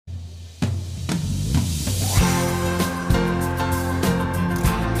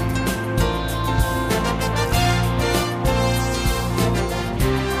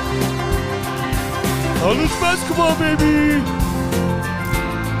basketball, baby.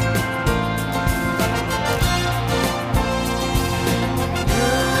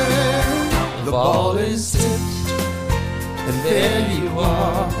 The ball is tipped, and there you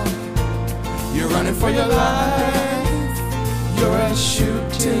are. You're running for your life. You're a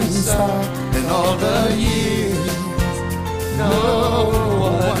shooting star, and all the years, no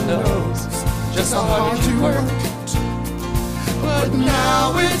one knows just how hard you worked. But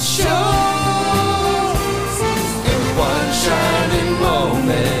now it shows. In one shining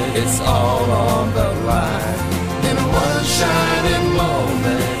moment, it's all on the line. In one shining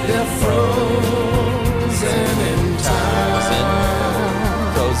moment, they're frozen in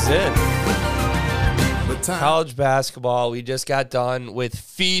time. Goes in. College basketball. We just got done with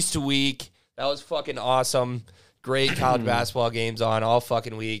Feast Week. That was fucking awesome. Great college basketball games on all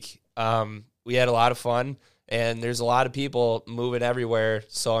fucking week. We had a lot of fun, and there's a lot of people moving everywhere.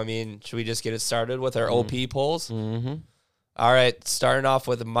 So, I mean, should we just get it started with our OP polls? Mm-hmm. All right, starting off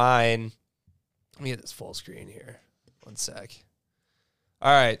with mine. Let me get this full screen here. One sec.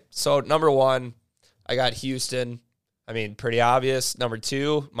 All right, so number 1, I got Houston. I mean, pretty obvious. Number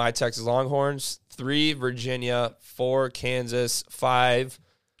 2, my Texas Longhorns. 3, Virginia. 4, Kansas. 5.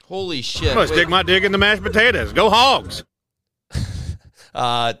 Holy shit. I'm going to stick my dick in the mashed potatoes. Go Hogs.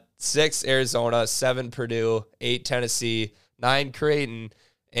 6, Arizona. 7, Purdue. 8, Tennessee. 9, Creighton.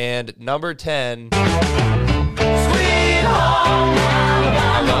 And number 10,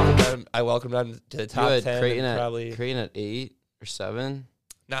 I welcome them to the top 10. Creighton at 8 or 7?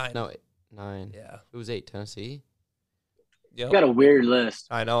 9. No, 9. Yeah. Who was 8? Tennessee? Yep. You got a weird list.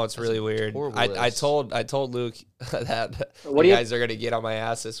 I know, it's really weird. I told Luke that what you guys are gonna get on my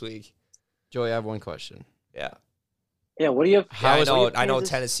ass this week. Joey, I have one question. Yeah. Yeah, what do you have? I know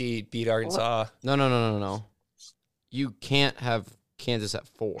Tennessee beat Arkansas. No. You can't have Kansas at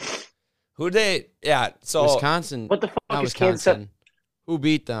 4. Who they? Yeah, so Wisconsin. What the fuck not is Kansas? Who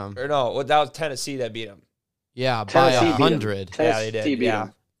beat them? Or no, that was Tennessee that beat them. Yeah, Tennessee by 100. Yeah, they did.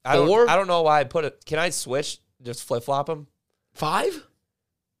 Yeah. I don't know why I put it. Can I switch? Just flip flop them? 5?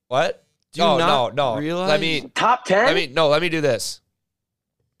 What? Do you not no. realize? Let me top 10. Let me do this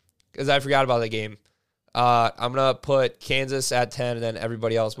because I forgot about the game. I'm gonna put Kansas at 10, and then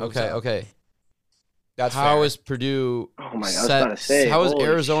everybody else moves up. Okay. That's how fair. is Purdue? Oh my god! I was about to say. How is holy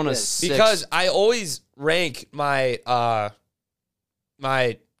Arizona shit. 6? Because I always rank my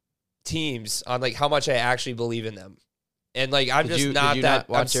my teams on like how much I actually believe in them, and like I'm just not that.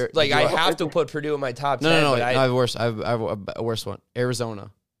 I have to put Purdue in my top 10. No. I have worse. I have a worse one.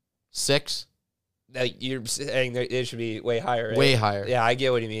 Arizona 6. You're saying that it should be way higher. Right? Way higher. Yeah, I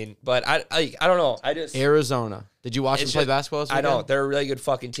get what you mean, but I don't know. I just Arizona. Did you watch them play basketball this weekend? I know they're a really good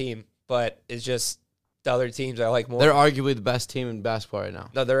fucking team, but it's just the other teams I like more. They're arguably the best team in basketball right now.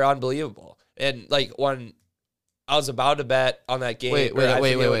 No, they're unbelievable. And like when I was about to bet on that game, wait, what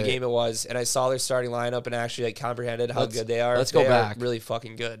game it was, and I saw their starting lineup and actually like comprehended how good they are. Let's go back. Really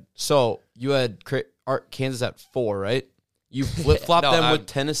fucking good. So you had Kansas at 4, right? You flip flop them with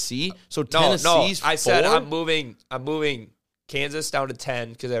Tennessee. So Tennessee's I said 4? I'm moving Kansas down to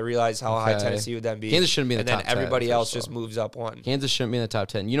 10 because I realized how high Tennessee would then be. Kansas shouldn't be in the top 10. And then everybody else just moves up 1. Kansas shouldn't be in the top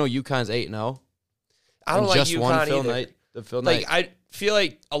 10. You know UConn's 8-0. I don't like just UConn won Phil either. Knight. The Phil Like Knight. I feel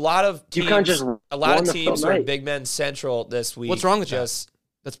like a lot of teams are Big Men Central this week. What's wrong with that?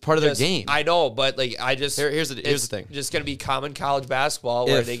 That's part of their game. I know, but like here's the thing. Just gonna be common college basketball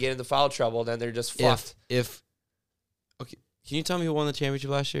where they get into foul trouble, then they're just fucked. Okay, can you tell me who won the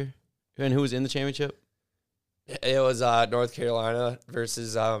championship last year and who was in the championship? It was North Carolina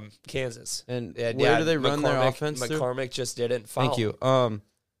versus Kansas. And where do they run their offense? McCormick just didn't foul. Thank you.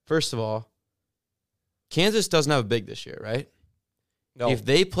 First of all, Kansas doesn't have a big this year, right? No. If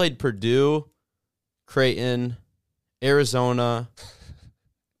they played Purdue, Creighton, Arizona,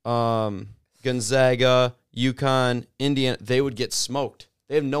 Gonzaga, UConn, Indiana, they would get smoked.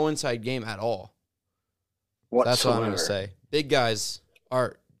 They have no inside game at all. That's what I'm going to say. Big guys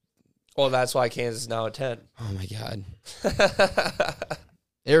are. Well, that's why Kansas is now at 10. Oh, my God.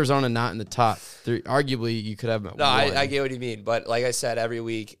 Arizona not in the top 3. Arguably, you could have them at 1. I get what you mean. But like I said, every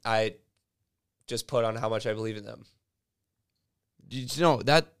week, I just put on how much I believe in them. Did you know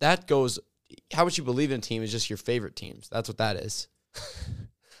that goes – how much you believe in a team is just your favorite teams. That's what that is.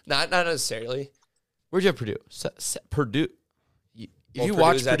 Not necessarily. Where'd you have Purdue? Purdue. If you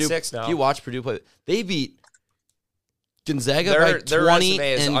watch Purdue play, they beat Gonzaga by 20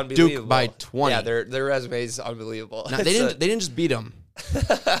 and Duke by 20. Yeah, their resume is unbelievable. Now, they didn't just beat them.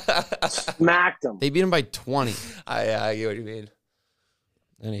 Smacked them. They beat them by 20. I get what you mean.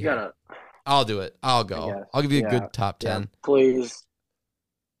 Anyhow, I'll do it. I'll go. I'll give you a good top 10. Please.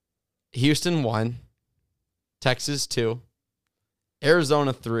 Houston won. Texas 2,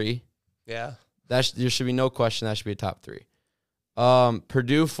 Arizona 3. Yeah. There should be no question that should be a top 3.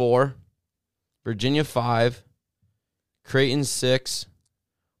 Purdue 4, Virginia 5, Creighton 6,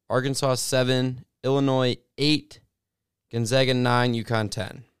 Arkansas 7, Illinois 8, Gonzaga 9, UConn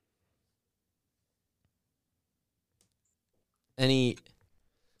 10. Any?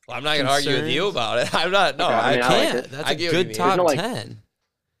 Well, I'm not going to argue with you about it. I'm not. No, I can't. Like that's a good top 10.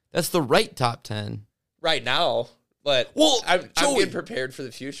 That's the right top 10 right now. But I'm getting prepared for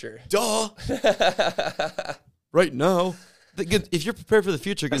the future. Duh. Right now, if you're prepared for the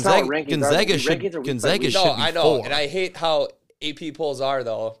future, Gonzaga should. No, I know, 4. And I hate how AP polls are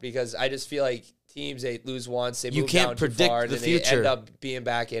though, because I just feel like teams, they lose once, they move down too far, and then they end up being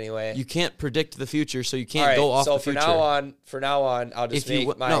back anyway. You can't predict the future, so you can't go off the future. So for now on, I'll just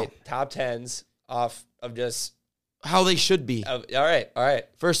make my top 10s off of just how they should be. All right.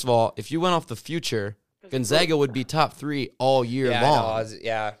 First of all, if you went off the future, Gonzaga would be top 3 all year long.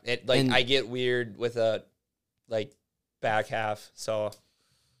 I get weird with a back half. So,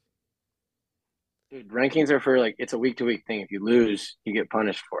 dude, rankings are for it's a week to week thing. If you lose, you get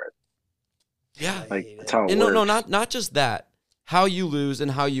punished for it. Yeah, that's how it works. No, not just that. How you lose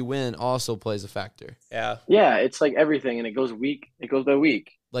and how you win also plays a factor. Yeah, it's like everything, and it goes by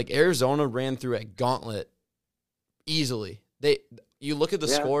week. Like Arizona ran through a gauntlet easily. You look at the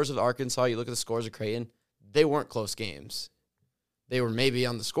scores of Arkansas, you look at the scores of Creighton, they weren't close games. They were maybe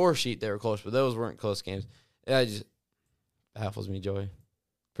on the score sheet, they were close, but those weren't close games. It just baffles me, Joey.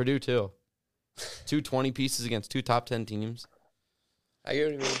 Purdue, too. 2 20 pieces against 2 top 10 teams. I get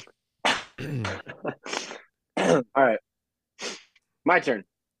what you mean. All right. My turn.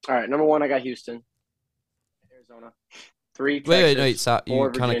 All right, number 1, I got Houston. Arizona. 3, Texas. Wait, stop. You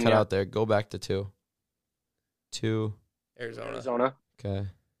kind of cut out there. Go back to 2. 2. Arizona. Okay. 3,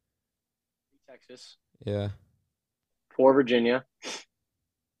 Texas. Yeah. 4, Virginia.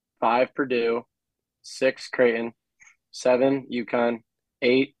 5, Purdue. 6, Creighton. 7, UConn.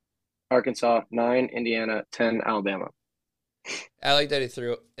 8, Arkansas. 9, Indiana. 10, Alabama. I like that he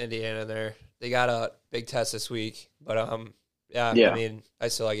threw Indiana there. They got a big test this week, but I mean, I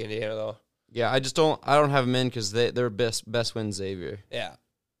still like Indiana though. Yeah, I don't have them in because their best win Xavier. Yeah.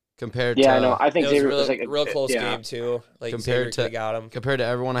 Compared to I know. I think Xavier was like a real close game too. Like compared to got him. Compared to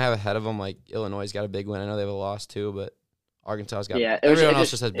everyone I have ahead of them, like Illinois got a big win. I know they have a loss too, but Arkansas's got everyone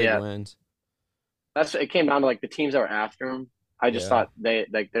else just has big wins. It came down to the teams that were after them. I just thought they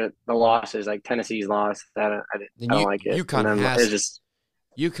the losses, Tennessee's loss. I don't like it. UConn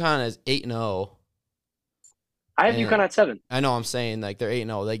is 8-0. I have UConn at 7. I know. I'm saying they're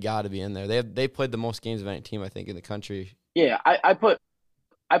 8-0. They got to be in there. They played the most games of any team I think in the country. Yeah, I put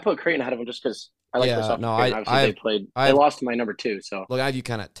Creighton ahead of them just because I like their stuff. No, they lost to my number 2. So look, I have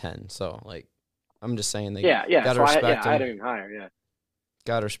UConn at 10. So I'm just saying they got to respect them. I had them even higher. Yeah,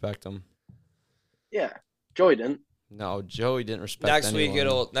 got to respect them. Yeah, Joey didn't. No, Joey didn't respect. Next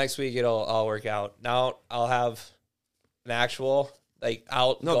week it'll all work out. Now I'll have an actual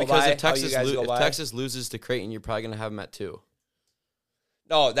because if Texas loses to Creighton, you're probably gonna have them at 2.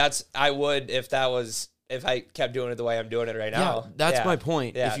 No, I would if I kept doing it the way I'm doing it right now. Yeah, that's my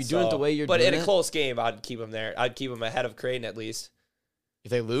point. Yeah, if you do it the way you're doing it. But in a close game, I'd keep them there. I'd keep them ahead of Creighton at least.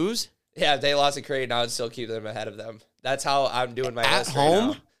 If they lose? Yeah, if they lost to Creighton, I would still keep them ahead of them. That's how I'm doing my list at home.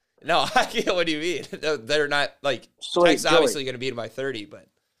 Right now. No, I get what do you mean. They're not Texas obviously going to beat them by 30, but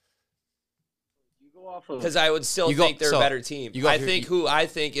because I would still think they're a better team. I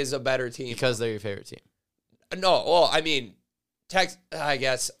think is a better team because they're your favorite team. No, well, I mean, I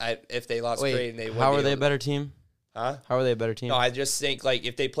guess if they lost Creighton, they would. How are they a better team? Huh? How are they a better team? No, I just think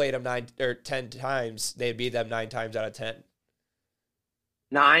if they played them 9 or 10 times, they'd beat them 9 times out of 10.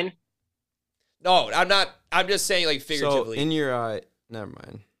 9? No, I'm not. I'm just saying figuratively. So in your never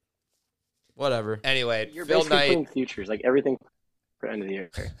mind. Whatever. Anyway, you're Phil basically Knight playing futures, everything for end of the year.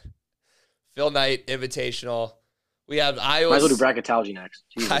 Phil Knight Invitational. We have Iowa. Might as well do bracketology next.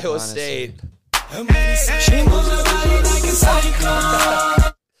 Jesus, Iowa State.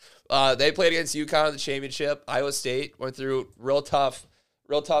 They played against UConn in the championship. Iowa State went through real tough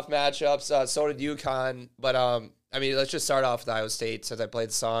matchups. So did UConn. But let's just start off with Iowa State since I played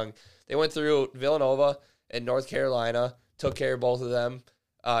the song. They went through Villanova and North Carolina. Took care of both of them.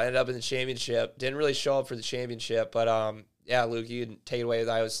 Ended up in the championship. Didn't really show up for the championship, but Luke, you can take it away with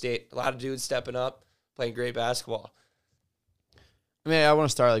Iowa State. A lot of dudes stepping up, playing great basketball. I want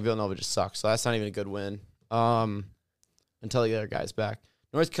to start Villanova just sucks, so that's not even a good win. Until the other guys back.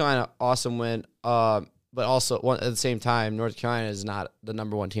 North Carolina, awesome win. But also at the same time, North Carolina is not the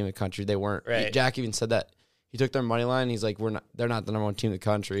number 1 team in the country. They weren't. Right. Jack even said that. He took their money line. And he's like, they're not the number 1 team in the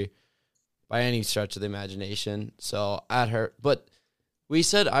country. by any stretch of the imagination. So at her, but we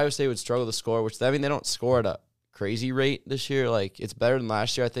said Iowa State would struggle to score, which I mean they don't score at a crazy rate this year. Like it's better than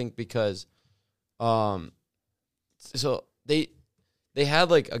last year, I think, because so they had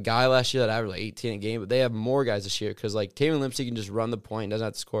like a guy last year that averaged like 18 a game, but they have more guys this year because like Taylor Limpsey can just run the point, doesn't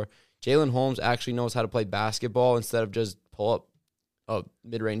have to score. Jalen Holmes actually knows how to play basketball instead of just pull up a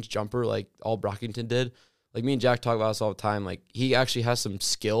mid-range jumper like all Brockington did. Like me and Jack talk about this all the time. Like he actually has some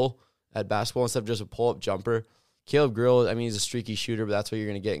skill at basketball instead of just a pull-up jumper. Caleb Grill, I mean, he's a streaky shooter, but that's what you're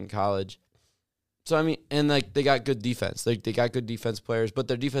going to get in college. So, I mean, and like they got good defense. They got good defense players, but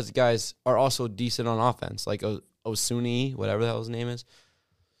their defensive guys are also decent on offense, like Osuni, whatever the hell his name is.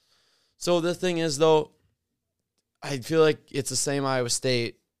 So the thing is, though, I feel like it's the same Iowa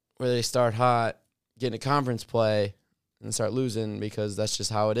State where they start hot, get into conference play, and start losing because that's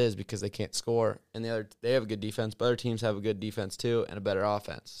just how it is because they can't score. And they have a good defense, but other teams have a good defense too and a better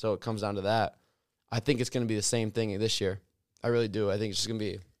offense. So it comes down to that. I think it's going to be the same thing this year. I really do. I think it's just going to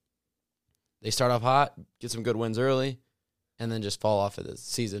be they start off hot, get some good wins early, and then just fall off of the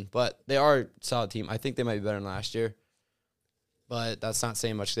season. But they are a solid team. I think they might be better than last year. But that's not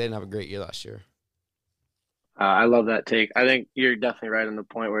saying much. They didn't have a great year last year. I love that take. I think you're definitely right on the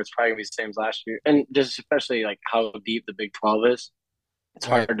point where it's probably going to be the same as last year. And just especially like how deep the Big 12 is. It's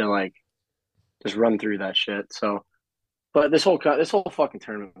hard to like just run through that shit. So, but this whole fucking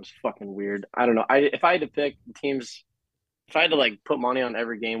tournament was fucking weird. I don't know. If I had to pick teams, if I had to like put money on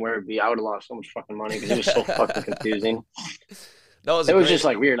every game where it'd be, I would have lost so much fucking money because it was so fucking confusing. It was just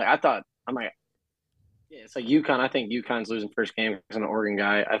like weird. Like yeah, it's like UConn. I think UConn's losing first game because I'm an Oregon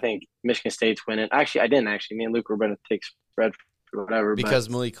guy. I think Michigan State's winning. Actually, I didn't actually. Me and Luke were going to take spread for whatever. Because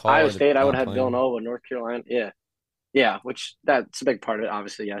Malik Hall. Iowa State, I would have Villanova, North Carolina. Yeah, which that's a big part of it,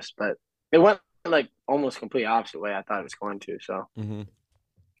 obviously, yes. But it went like almost complete opposite way I thought it was going to. So. Mm-hmm.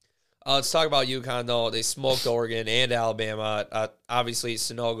 Let's talk about UConn, though. They smoked Oregon and Alabama. Obviously,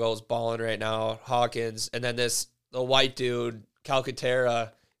 Sanogo's balling right now, Hawkins. And then the white dude,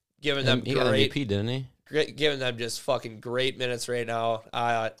 Calcaterra, giving them he got MVP, didn't he? Giving them just fucking great minutes right now.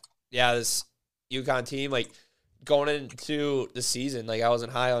 This UConn team, like, going into the season, like, I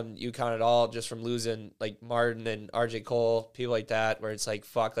wasn't high on UConn at all just from losing, like, Martin and RJ Cole, people like that, where it's like,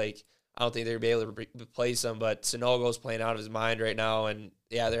 fuck, like, I don't think they're going to be able to replace him, but Sanogo's playing out of his mind right now, and,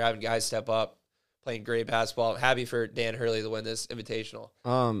 yeah, they're having guys step up, playing great basketball. I'm happy for Dan Hurley to win this Invitational.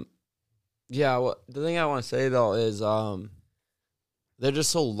 Yeah, well, the thing I want to say, though, is they're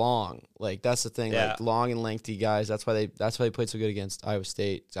just so long. Like, that's the thing. Yeah. Like, long and lengthy guys. That's why they played so good against Iowa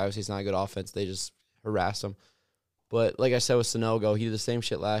State. Iowa State's not a good offense. They just harassed them. But like I said with Sanogo, he did the same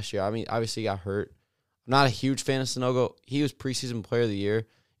shit last year. I mean, obviously he got hurt. I'm not a huge fan of Sanogo. He was preseason player of the year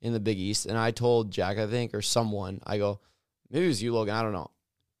in the Big East. And I told Jack, I think, or someone, I go, maybe it was you, Logan, I don't know.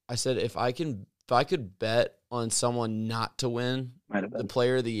 I said, if I could bet on someone not to win the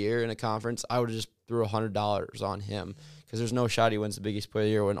player of the year in a conference, I would have just threw $100 on him. Because there's no shot he wins the Big East player of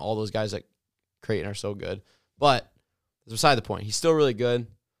the year when all those guys at Creighton are so good. But it's beside the point. He's still really good.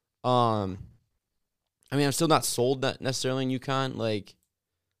 I mean, I'm still not sold that necessarily in UConn. Like,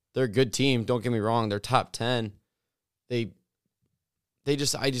 they're a good team. Don't get me wrong. They're top 10. I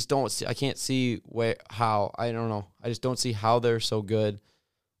just don't see. I can't see how. I don't know. I just don't see how they're so good.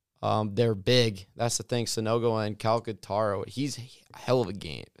 They're big. That's the thing. Sanogo and Calcaterra. He's a hell of a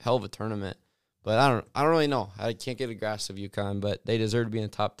game, hell of a tournament. But I don't really know. I can't get a grasp of UConn, but they deserve to be in the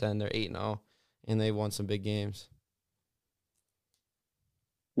top 10. They're 8-0, and they won some big games.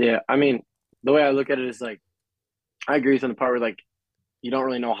 Yeah, I mean, the way I look at it is like, I agree with on the part where like you don't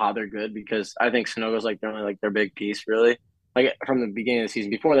really know how they're good because I think Sanogo's like they're only like their big piece really. Like from the beginning of the season,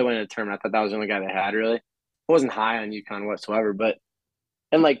 before they went into the tournament, I thought that was the only guy they had really. I wasn't high on UConn whatsoever,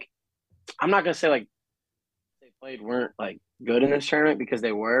 and like I'm not gonna say like they played weren't like good in this tournament because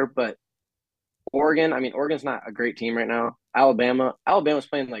they were, but Oregon, I mean, Oregon's not a great team right now. Alabama's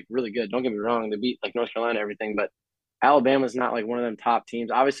playing like really good. Don't get me wrong, they beat like North Carolina and everything, but Alabama's not like one of them top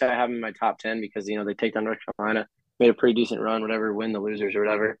teams. Obviously, I have them in my top 10 because they take down North Carolina, made a pretty decent run, whatever, win the losers or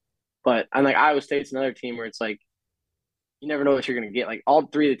whatever. But I'm like Iowa State's another team where it's like you never know what you're gonna get. Like all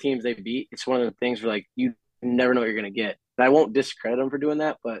three of the teams they beat, it's one of the things where like you never know what you're gonna get. And I won't discredit them for doing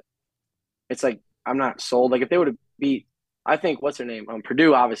that, but it's like I'm not sold. Like if they would have beat, I think what's her name?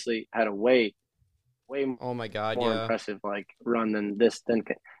 Purdue obviously had a way oh my god, more impressive like run than this.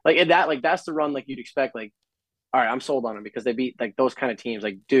 Like that's the run like you'd expect. Like, all right, I'm sold on them because they beat like those kind of teams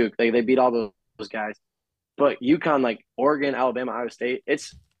like Duke. Like they beat all those guys. But UConn, like Oregon, Alabama, Iowa State,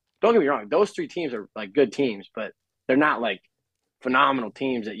 don't get me wrong, those three teams are like good teams, but they're not like phenomenal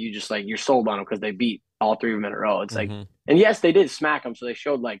teams that you just like you're sold on them because they beat all three of them in a row. It's like, and yes, they did smack them, so they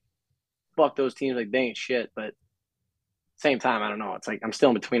showed like. fuck those teams, like they ain't shit. But same time, I don't know. It's like I'm still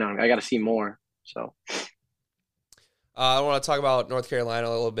in between on them. I got to see more. So I want to talk about North Carolina a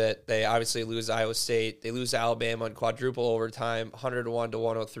little bit. They obviously lose to Iowa State. They lose to Alabama in quadruple overtime, 101 to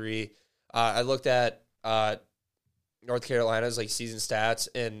 103. I looked at North Carolina's like season stats,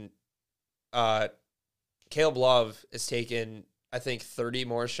 and Caleb Love has taken, I think, 30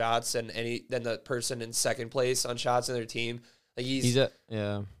 more shots than the person in second place on shots in their team. Like he's no,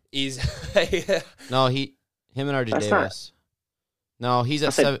 him and RJ Davis. No, he's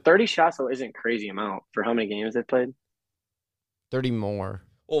at 30 shots though isn't crazy amount for how many games they played. 30 more.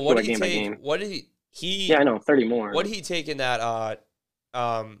 Well, what did he take? What did he? Yeah, I know, 30 more. What did he take in that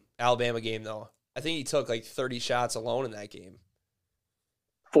Alabama game though? I think he took like 30 shots alone in that game.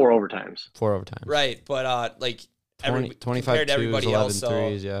 4 overtimes. Right, but like 25 compared to everybody else,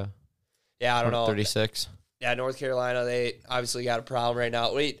 threes, yeah. Yeah, I don't know. 36. Yeah, North Carolina, they obviously got a problem right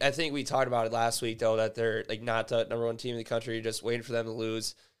now. I think we talked about it last week, though, that they're like not the number one team in the country. You're just waiting for them to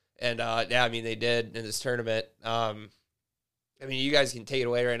lose. And, yeah, I mean, they did in this tournament. I mean, you guys can take it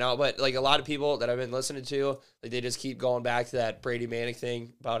away right now. But, like, a lot of people that I've been listening to, like, they just keep going back to that Brady Manick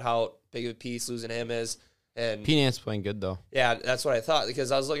thing about how big of a piece losing him is. And P. Nance playing good, though. Yeah, that's what I thought.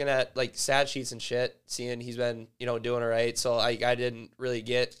 Because I was looking at, like, stat sheets and shit, seeing he's been, doing all right. So, like, I didn't really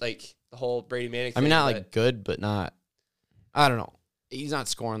get, like, the whole Brady Manick thing. I mean, not like good, but not. I don't know. He's not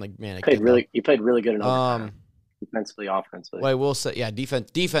scoring like Manick. He played really good in overtime. Defensively, offensively. Well, I will say, yeah,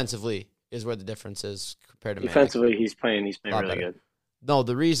 defensively is where the difference is compared to defensively. Manick. He's playing really better. good. No,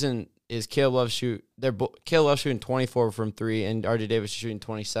 the reason is Caleb Love shooting 24 from 3, and RJ Davis is shooting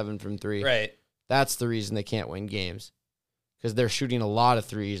 27 from 3. Right. That's the reason they can't win games, because they're shooting a lot of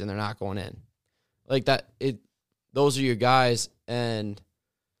threes and they're not going in. Like that. Those are your guys, and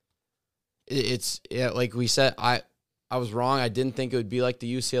like we said, I was wrong. I didn't think it would be like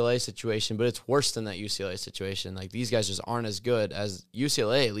the UCLA situation, but it's worse than that UCLA situation. Like, these guys just aren't as good as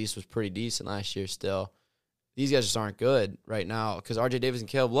UCLA. At least was pretty decent last year. Still, these guys just aren't good right now because RJ Davis and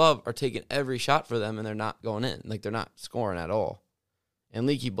Caleb Love are taking every shot for them, and they're not going in. Like, they're not scoring at all. And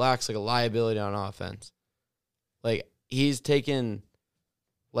Leaky Black's like a liability on offense. Like, he's taken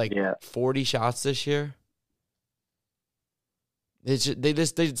 40 shots this year. It's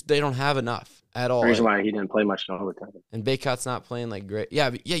just, they don't have enough at all. The reason why he didn't play much in overtime. And Baycott's not playing like great. Yeah,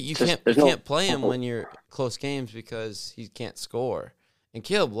 but you can't play him when you're close games because he can't score. And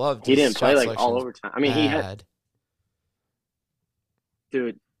Caleb Love, he didn't play like all overtime. I mean, he had.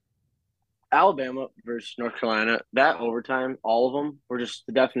 Dude, Alabama versus North Carolina, that overtime, all of them were just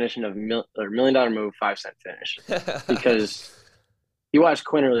the definition of $1 million move, 5-cent finish. Because you watch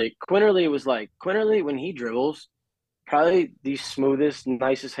Quinterly. Quinterly when he dribbles, probably the smoothest,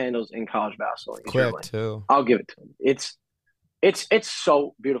 nicest handles in college basketball. Quick too. I'll give it to him. It's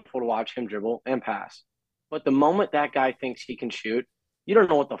so beautiful to watch him dribble and pass. But the moment that guy thinks he can shoot, you don't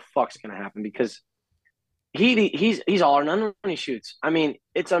know what the fuck's gonna happen because he's all or none when he shoots. I mean,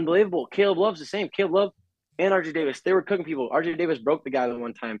 it's unbelievable. Caleb Love's the same. Caleb Love and RJ Davis, they were cooking people. RJ Davis broke the guy the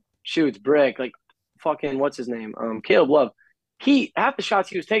one time. Shoots, brick, like fucking what's his name? Caleb Love. Half the shots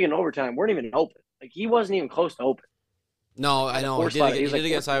he was taking in overtime weren't even open. Like, he wasn't even close to open. No, I know. He did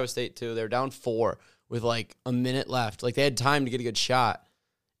against Iowa State, too. They were down 4 with, like, a minute left. Like, they had time to get a good shot.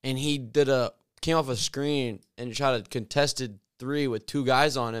 And he came off a screen and shot a contested 3 with 2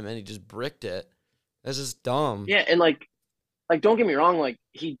 guys on him, and he just bricked it. That's just dumb. Yeah, and, like don't get me wrong. Like,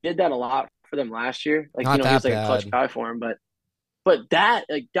 he did that a lot for them last year. Like, Not he's like bad. a clutch guy for him. But that,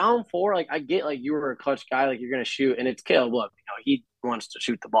 like, down 4, like, I get, like, you were a clutch guy. Like, you're going to shoot. And it's Caleb Love. He wants to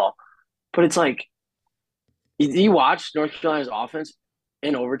shoot the ball. But it's like, you watch North Carolina's offense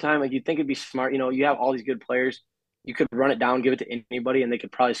in overtime, like, you'd think it'd be smart. You have all these good players. You could run it down, give it to anybody, and they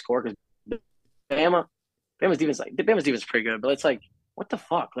could probably score because Bama's defense is pretty good. But it's like, what the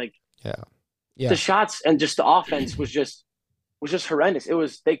fuck? Like, yeah. The shots and just the offense was just horrendous.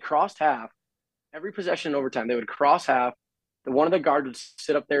 They crossed half. Every possession in overtime, they would cross half. One of the guards would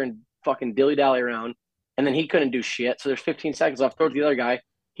sit up there and fucking dilly-dally around, and then he couldn't do shit. So there's 15 seconds left. Throw it to the other guy.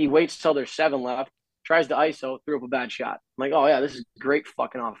 He waits till there's 7 left. Tries to ISO, threw up a bad shot. I'm like, oh, yeah, this is great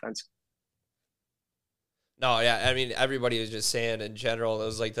fucking offense. No, yeah, I mean, everybody was just saying in general it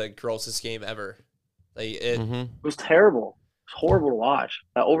was like the grossest game ever. Like it was terrible. It was horrible to watch.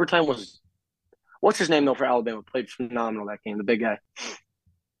 That overtime was – what's his name, though, for Alabama? Played phenomenal that game, the big guy.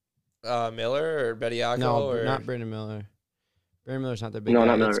 Miller or Bediako? No, not Brandon Miller. Brandon Miller's not the big guy. No,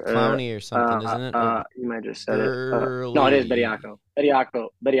 not Miller. It's Clowney or something, isn't it? You might have just said it. No, it is Bediako.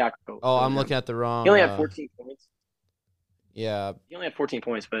 Bediako. Oh, I'm looking at the wrong. He only had 14 points. Yeah. He only had 14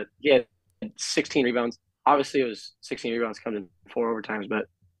 points, but he had 16 rebounds. Obviously, it was 16 rebounds coming in 4 overtimes, but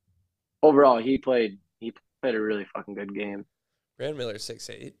overall, he played a really fucking good game. Brandon Miller's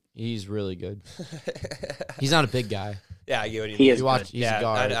 6'8". He's really good. He's not a big guy. Yeah, I get what you He mean. is good. He's a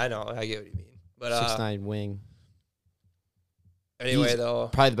guard. I know. I get what you mean. But 6'9" wing. anyway, He's though,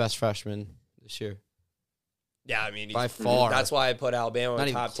 probably the best freshman this year. yeah, I mean, By far. that's why I put Alabama Not in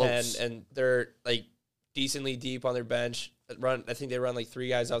even top close. 10, and they're like decently deep on their bench. I think they run like 3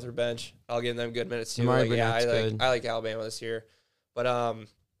 guys off their bench. I'll give them good minutes too. Amari Like, yeah, Burnett's good. I like Alabama this year. But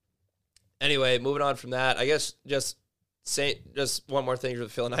anyway, moving on from that, I guess just one more thing for the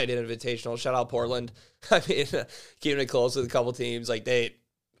Phil Knight Invitational. Shout out Portland. I mean, keeping it close with a couple teams. Like they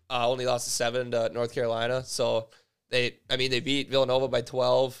only lost to 7 to North Carolina, so they beat Villanova by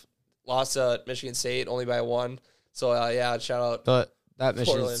 12, lost to Michigan State only by 1. So yeah, shout out. But that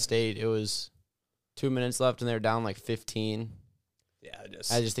Michigan Portland. State, it was 2 minutes left and they're down like 15. Yeah,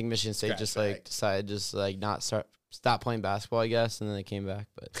 I just think Michigan State Scratch just back. like decided just like not stop playing basketball, I guess, and then they came back.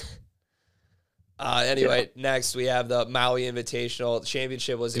 But Anyway, next we have the Maui Invitational. The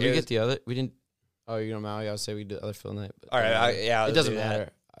championship was did we get the other? We didn't. Oh, you're gonna Maui. I would say we did the other Phil Knight. But all right. it Let's doesn't do that.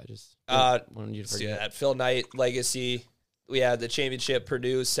 matter. I just wanted you to Let's do forget. that. Phil Knight legacy. We had the championship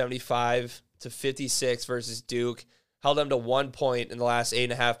Purdue 75-56 versus Duke. Held them to 1 point in the last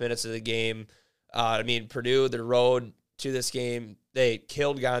 8.5 minutes of the game. I mean, Purdue, their road to this game, they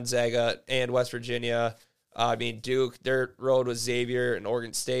killed Gonzaga and West Virginia. I mean, Duke, their road was Xavier and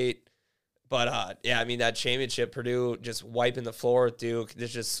Oregon State. But, yeah, I mean, that championship, Purdue just wiping the floor with Duke,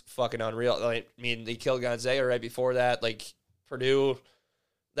 it's just fucking unreal. Like, I mean, they killed Gonzaga right before that. Like, Purdue,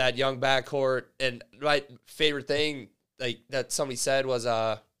 that young backcourt. And my favorite thing, like, that somebody said was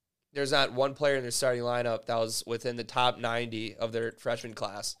there's not one player in their starting lineup that was within the top 90 of their freshman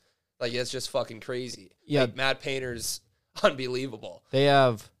class. Like, it's just fucking crazy. Yeah. Like, Matt Painter's unbelievable. They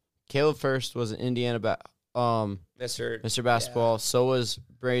have Caleb First was an Indiana Mr. Basketball. Yeah. So was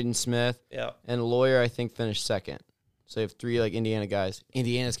Braden Smith. Yeah. And Lawyer, I think, finished second. So they have 3 like Indiana guys.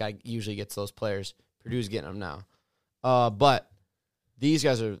 Indiana's guy usually gets those players. Purdue's getting them now. But these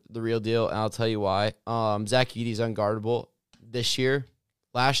guys are the real deal, and I'll tell you why. Zach Edey's unguardable this year.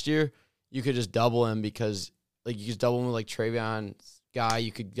 Last year, you could just double him because like you could double him with like Trayvon's guy.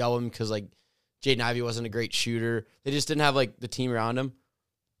 You could double him because like Jaden Ivey wasn't a great shooter. They just didn't have like the team around him.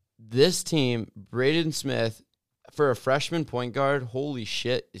 This team, Braden Smith, for a freshman point guard, holy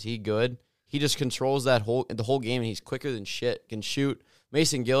shit, is he good? He just controls the whole game, and he's quicker than shit. Can shoot.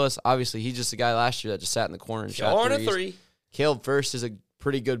 Mason Gillis, obviously, he's just a guy last year that just sat in the corner and shot Showing a threes. 3. Caleb First is a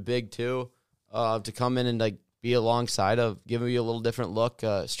pretty good big too. To come in and like be alongside of, giving you a little different look.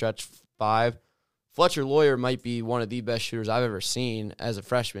 Stretch 5. Fletcher Lawyer might be one of the best shooters I've ever seen as a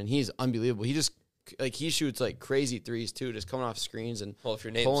freshman. He's unbelievable. He just he shoots like crazy threes too, just coming off screens and Well, if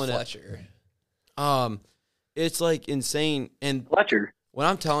your name's pulling it. Fletcher. It's like insane. And Fletcher. when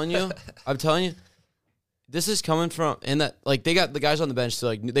I'm telling you, this is coming from, and that like they got the guys on the bench too.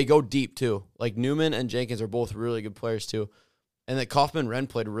 Like they go deep too. Like Newman and Jenkins are both really good players too. And that Kaufman-Wren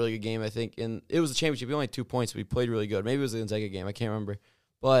played a really good game, I think. And it was a championship. He only had 2 points, but he played really good. Maybe it was the Gonzaga game. I can't remember.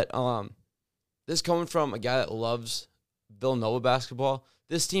 But this is coming from a guy that loves Villanova basketball.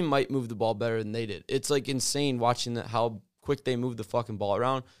 This team might move the ball better than they did. It's like insane watching how quick they move the fucking ball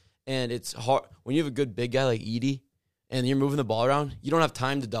around. And it's hard when you have a good big guy like Edey and you're moving the ball around, you don't have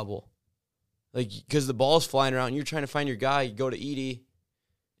time to double. Like, because the ball's flying around and you're trying to find your guy, you go to Edey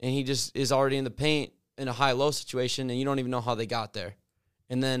and he just is already in the paint in a high-low situation, and you don't even know how they got there.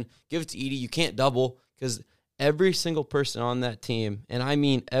 And then give it to Edey. You can't double because every single person on that team, and I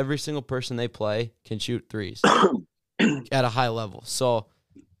mean every single person they play, can shoot threes at a high level. So,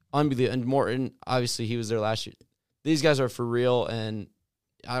 unbelievable. And Morton, obviously, he was there last year. These guys are for real, and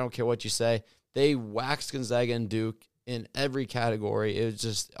I don't care what you say. They waxed Gonzaga and Duke in every category. It was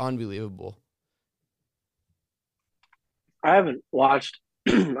just unbelievable. I haven't watched.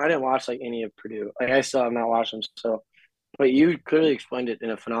 I didn't watch like any of Purdue. Like I still have not watched them. So, but you clearly explained it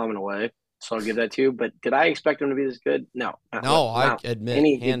in a phenomenal way. So I'll give that to you. But did I expect them to be this good? No. I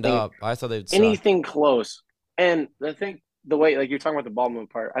admit, hand up. I thought they would suck. Anything close. And the way like you're talking about the ball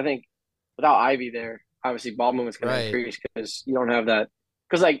movement part, I think without Ivy there, obviously ball movement's going to increase because you don't have that.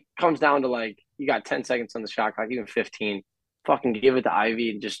 Because like comes down to like you got 10 seconds on the shot clock, even 15. Fucking give it to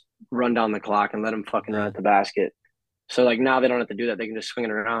Ivy and just run down the clock and let him fucking run at the basket. So, like, now they don't have to do that. They can just swing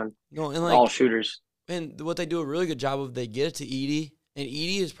it around. No, and like, all shooters. And what they do a really good job of, they get it to Edey. And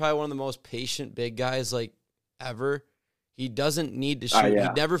Edey is probably one of the most patient big guys, like, ever. He doesn't need to shoot. Yeah.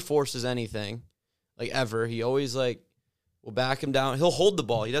 He never forces anything, like, ever. He always, like, will back him down. He'll hold the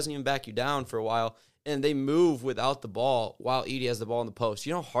ball. He doesn't even back you down for a while. And they move without the ball while Edey has the ball in the post.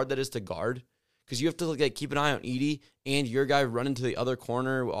 You know how hard that is to guard? because you have to like keep an eye on Edey and your guy running to the other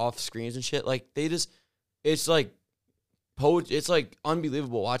corner off screens and shit. Like it's like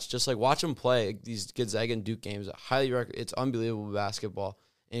unbelievable. Watch them play these Gonzaga and Duke games. It's unbelievable basketball.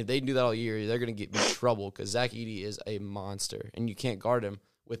 And if they do that all year, they're gonna get in trouble because Zach Edey is a monster, and you can't guard him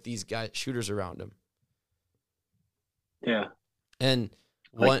with these shooters around him. Yeah. And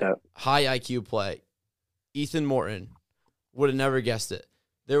one high IQ play, Ethan Morton would have never guessed it.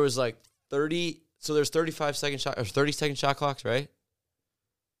 There was like 30. So there's 30-second shot clocks, right?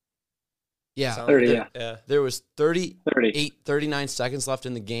 Yeah. 30, yeah. There was 39 seconds left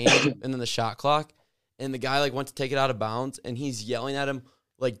in the game and then the shot clock. And the guy like went to take it out of bounds and he's yelling at him,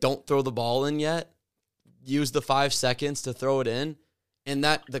 like, don't throw the ball in yet. Use the 5 seconds to throw it in. And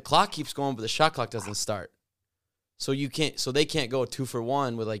that the clock keeps going, but the shot clock doesn't start. So they can't go 2 for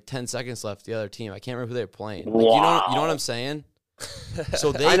 1 with like 10 seconds left, the other team. I can't remember who they were playing. Like, wow. You know what I'm saying?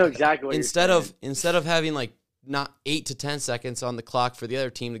 So I know exactly what instead of having like not 8 to 10 seconds on the clock for the other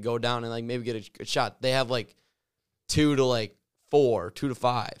team to go down and like maybe get a shot, they have like 2 to 4, 2 to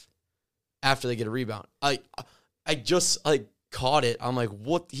 5 after they get a rebound. I just like caught it. I'm like,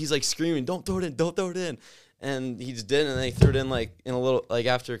 what? He's like screaming, don't throw it in. And he just didn't, and then he threw it in like in a little like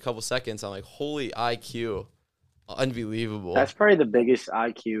after a couple seconds. I'm like, holy IQ, unbelievable. That's probably the biggest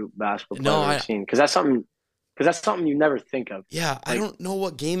IQ basketball player I've ever seen because that's something you never think of. Yeah, I don't know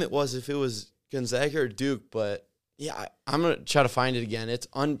what game it was, if it was Gonzaga or Duke, but yeah, I'm gonna try to find it again.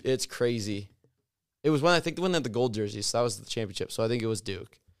 It's crazy. It was when they had the gold jersey, so that was the championship. So I think it was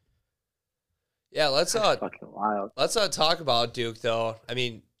Duke. Yeah, let's fucking wild. Let's not talk about Duke though. I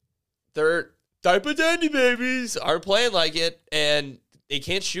mean, they're type of dandy babies are playing like it, and they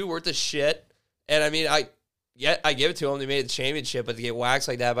can't shoot worth a shit. And I mean, I give it to them. They made the championship, but to get waxed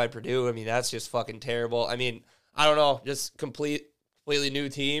like that by Purdue, I mean, that's just fucking terrible. I mean, I don't know, just completely new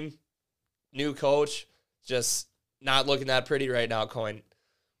team, new coach, just not looking that pretty right now, Coin.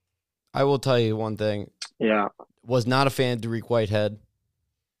 I will tell you one thing. Yeah. Was not a fan of Dariq Whitehead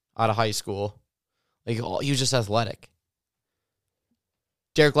out of high school. Like, he was just athletic.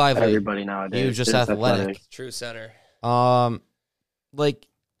 Derek Lively. Everybody nowadays. He was just athletic. True center. Like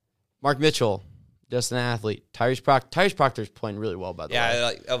Mark Mitchell, just an athlete. Tyrese Proctor's playing really well, by the way.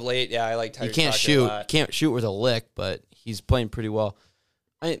 Yeah, of late, I like Tyrese Proctor. He can't shoot with a lick, but he's playing pretty well.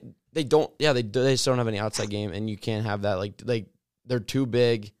 They just don't have any outside game, and you can't have that. Like they're too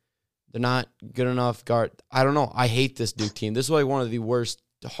big. They're not good enough guard. I don't know. I hate this Duke team. This is like one of the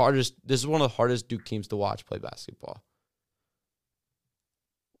hardest Duke teams to watch play basketball.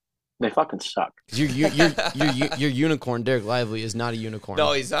 They fucking suck. Your unicorn, Derek Lively, is not a unicorn.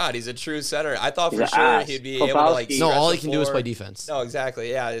 No, he's not. He's a true center. I thought for sure he'd be able to like. No, all he can do is play defense. No, exactly.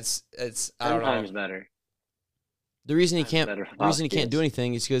 Yeah, it's. I don't know. Sometimes better. The reason he can't do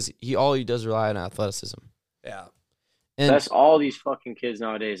anything is because all he does rely on athleticism. Yeah. And that's all these fucking kids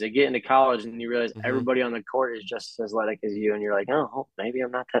nowadays. They get into college and you realize everybody on the court is just as athletic as you, and you're like, oh, maybe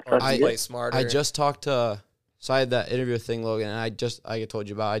I'm not that fucking good. Play smarter. I just talked to. So I had that interview thing, Logan, and I told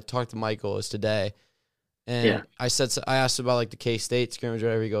you about. I talked to Michael today, and I asked about like the K-State scrimmage or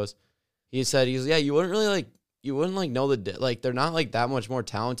whatever. He said you wouldn't know they're not like that much more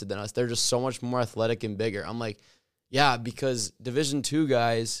talented than us. They're just so much more athletic and bigger. I'm like, yeah, because Division II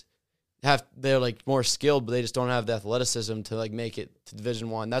guys they're like more skilled, but they just don't have the athleticism to like make it to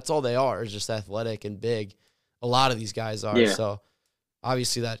Division I. That's all they are, is just athletic and big. A lot of these guys are. Yeah. So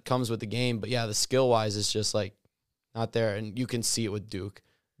obviously that comes with the game, but yeah, the skill wise is just like not there, and you can see it with Duke.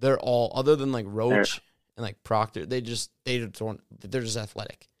 They're all, other than like Roach and like Proctor, they're just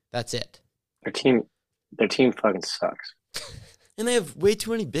athletic. That's it. Their team fucking sucks. And they have way too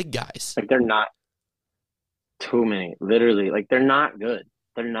many big guys. Like, they're not too many. Literally, like, they're not good.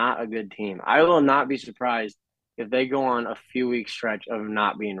 They're not a good team. I will not be surprised if they go on a few week stretch of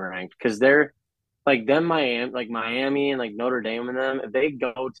not being ranked, because they're like them, Miami and like Notre Dame and them. If they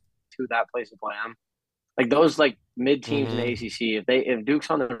go to that place to play them, like those like mid teams in the ACC, if Duke's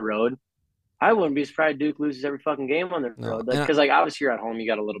on the road, I wouldn't be surprised Duke loses every fucking game on the road. Because like obviously you're at home, you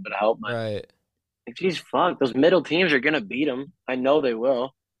got a little bit of help, but right. Like, geez, fuck, those middle teams are gonna beat them. I know they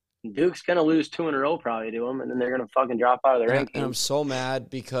will. Duke's gonna lose 2 in a row probably to them, and then they're gonna fucking drop out of the rankings. And I'm so mad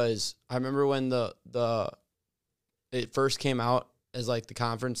because I remember when it first came out as like the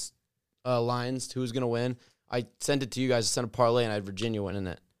conference lines, who's gonna win. I sent it to you guys. I sent a parlay, and I had Virginia winning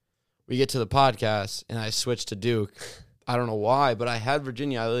it. We get to the podcast, and I switched to Duke. I don't know why, but I had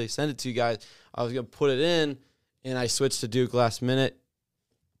Virginia. I literally sent it to you guys. I was gonna put it in, and I switched to Duke last minute.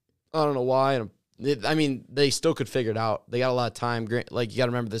 I don't know why. And they still could figure it out. They got a lot of time. Like, you got to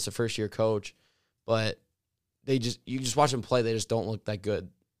remember, this is a first-year coach, but you just watch them play. They just don't look that good.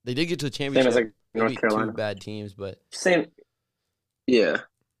 They did get to the Same championship. as like North Maybe Carolina. two bad teams, but Same. Yeah.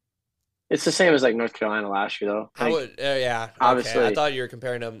 It's the same as like North Carolina last year, though. I Like, would, yeah. obviously- Okay. I thought you were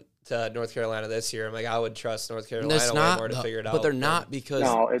comparing them to North Carolina this year. I'm like, I would trust North Carolina that's way not. more to figure it out. But they're not because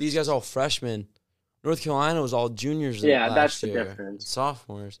No, it's- these guys are all freshmen. North Carolina was all juniors. Yeah, last that's the year, difference.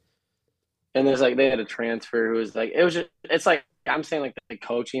 Sophomores. And there's like they had a transfer who was like it's like I'm saying like the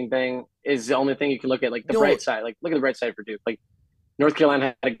coaching thing is the only thing you can look at, like the No. bright side. Like look at the bright side for Duke. Like North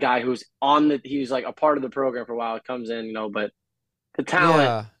Carolina had a guy who's he's like a part of the program for a while. It comes in, but the talent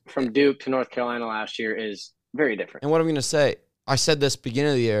Yeah. from Duke to North Carolina last year is very different. And what I'm going to say, I said this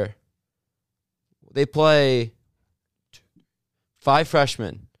beginning of the year. They play 5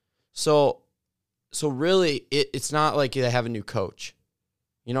 freshmen. So really, it's not like they have a new coach.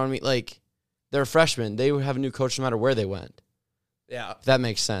 You know what I mean? Like, they're freshmen. They would have a new coach no matter where they went. Yeah. If that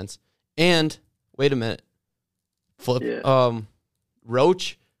makes sense. And, wait a minute. Yeah.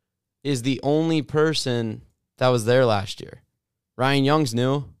 Roach is the only person that was there last year. Ryan Young's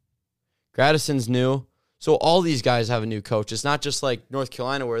new. Gradison's new. So all these guys have a new coach. It's not just like North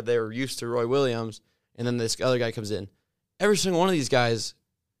Carolina where they were used to Roy Williams and then this other guy comes in. Every single one of these guys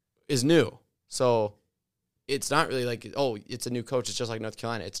is new. So it's not really like, oh, it's a new coach. It's just like North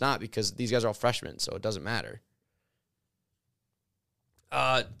Carolina. It's not, because these guys are all freshmen, so it doesn't matter.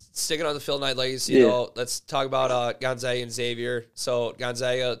 Sticking on the Phil Knight legacy, Yeah. though, let's talk about Gonzaga and Xavier. So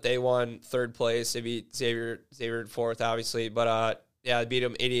Gonzaga, they won 3rd place. They beat Xavier 4th, obviously. But, they beat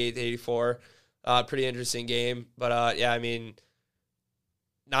them 88-84. Pretty interesting game. But, I mean,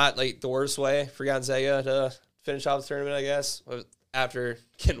 not like the worst way for Gonzaga to finish off the tournament, I guess, after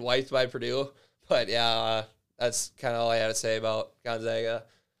getting wiped by Purdue. But, that's kind of all I had to say about Gonzaga.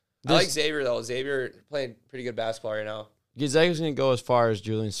 I like Xavier, though. Xavier playing pretty good basketball right now. Gonzaga's going to go as far as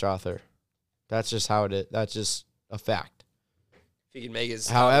Julian Strother. That's just how it is. That's just a fact. If he can make his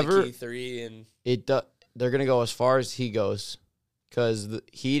However, key 3 and they're going to go as far as he goes, because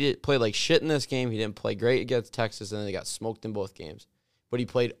he did play like shit in this game. He didn't play great against Texas, and then they got smoked in both games. But he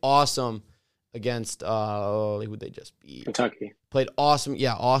played awesome against who they just beat. Kentucky. Played awesome,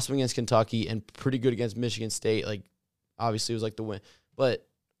 awesome against Kentucky, and pretty good against Michigan State. Like, obviously, it was like the win. But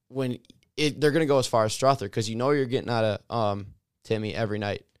when they're going to go as far as Strother, because you're getting out of Timmy every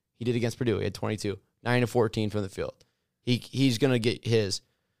night. He did against Purdue. He had 22, 9-14 from the field. He's going to get his.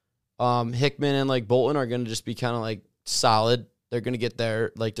 Hickman and like Bolton are going to just be kind of like solid. They're going to get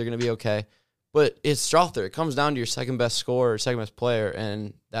there. Like, they're going to be okay. But it's Strother. It comes down to your second best scorer, second best player,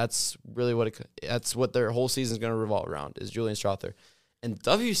 and that's really that's what their whole season is going to revolve around, is Julian Strother. And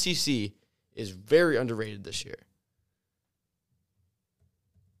WCC is very underrated this year.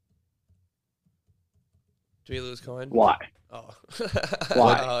 do we lose Cohen? Why? Oh.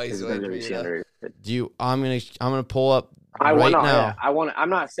 Why? Oh, he's Is waiting for WC you to- underrated? I'm gonna pull up I right want now. I'm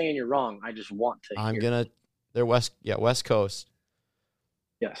not saying you're wrong. I just want to. They're West Coast.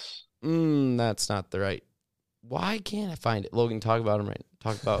 Yes. That's not the right. Why can't I find it? Logan, talk about him right.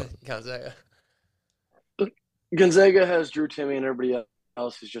 Talk about Gonzaga. Gonzaga has Drew Timmy, and everybody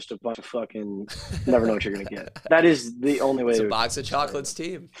else is just a bunch of fucking never know what you're gonna get. That is the only way. It's a to- box of chocolates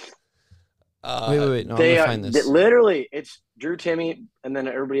team. wait. No, I'm They gonna are find this. literally it's Drew Timmy, and then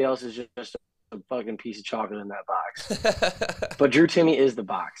everybody else is just a fucking piece of chocolate in that box. But Drew Timmy is the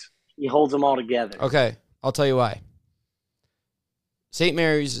box. He holds them all together. Okay, I'll tell you why. St.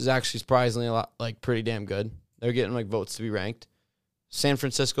 Mary's is actually surprisingly a lot, like, pretty damn good. They're getting like votes to be ranked. San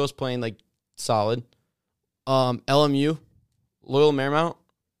Francisco's playing like solid. LMU, Loyola Marymount,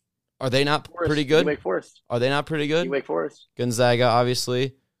 are they not pretty good? Wake Forest. Are they not pretty good? Wake Forest. Gonzaga,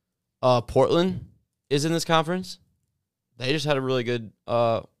 obviously. Portland is in this conference. They just had a really good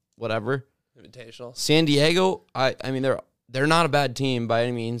whatever. Invitational. San Diego, I mean they're not a bad team by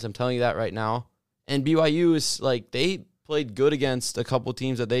any means. I'm telling you that right now. And BYU is like, they played good against a couple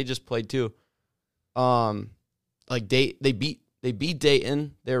teams that they just played too. Like they beat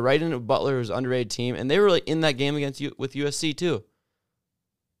Dayton. They were right into Butler, who's an underrated team, and they were like in that game with USC too.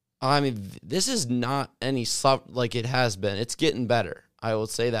 I mean, this is not any soft like it has been. It's getting better. I will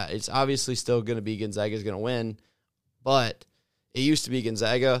say that. It's obviously still going to be Gonzaga's going to win, but it used to be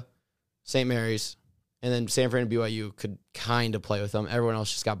Gonzaga, St. Mary's, and then San Fran and BYU could kind of play with them. Everyone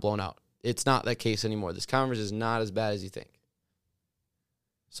else just got blown out. It's not that case anymore. This conference is not as bad as you think.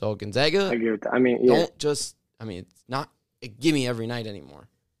 So Gonzaga, I agree with that. I mean, yeah. it's not a gimme every night anymore.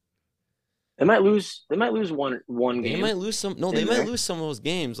 They might lose one They game. might lose some. No, they In might there. lose some of those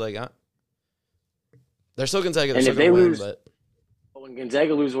games. Like, they're still Gonzaga. They're And still if they gonna win, lose- but When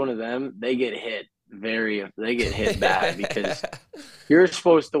Gonzaga lose one of them, they get hit bad because you're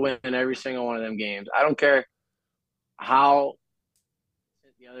supposed to win every single one of them games. I don't care how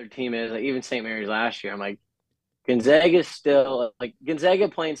the other team is. Like even St. Mary's last year, I'm like, Gonzaga's still like Gonzaga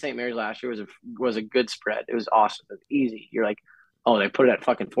playing St. Mary's last year was a good spread. It was awesome. It was easy. You're like, oh, they put it at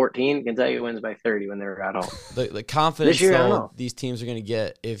fucking 14. Gonzaga wins by 30 when they're at home. The confidence This year, I don't know. these teams are going to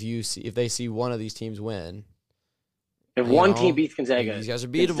get if they see one of these teams win. If one team beats Gonzaga, these guys are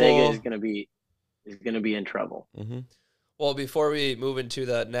beatable. Gonzaga is gonna be in trouble. Mm-hmm. Well, before we move into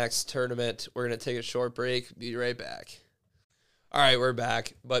the next tournament, we're going to take a short break. Be right back. All right, we're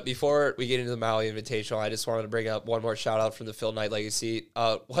back. But before we get into the Maui Invitational, I just wanted to bring up one more shout-out from the Phil Knight Legacy.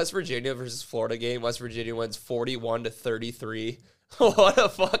 West Virginia versus Florida game. West Virginia wins 41-33. What a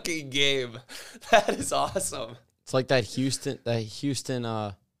fucking game. That is awesome. It's like that Houston,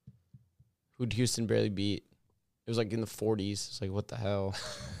 who'd Houston barely beat? It was like in the 40s. It's like, what the hell?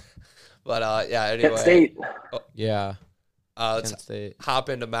 But, yeah, anyway. Kent State. Yeah. Let's hop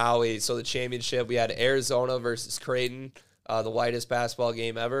into Maui. So the championship, we had Arizona versus Creighton, the whitest basketball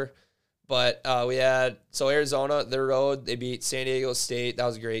game ever. But we had, so Arizona, their road, they beat San Diego State. That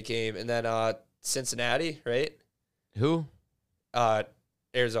was a great game. And then Cincinnati, right? Who?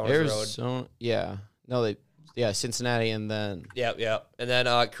 Arizona's road. Yeah. No, Cincinnati and then. Yep. And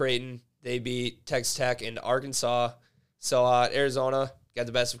then Creighton, they beat Texas Tech and Arkansas. So Arizona got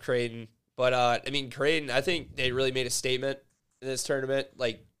the best of Creighton. But, I mean, Creighton, I think they really made a statement in this tournament,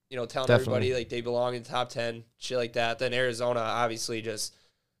 like, you know, telling everybody, like, they belong in the top 10, shit like that. Then Arizona, obviously, just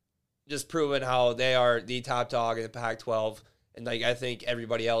proving how they are the top dog in the Pac-12. And, like, I think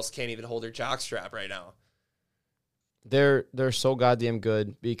everybody else can't even hold their jockstrap right now. They're so goddamn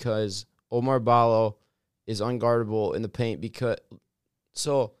good because Omar Ballo is unguardable in the paint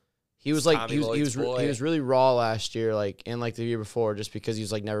he was like he was really raw last year, like, and like the year before, just because he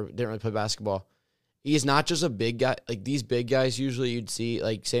was like didn't really play basketball. He's not just a big guy. Like these big guys usually you'd see,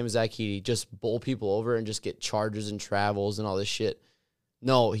 like same as Zach Edey, just bowl people over and just get charges and travels and all this shit.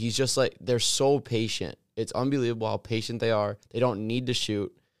 No, he's just like, they're so patient. It's unbelievable how patient they are. They don't need to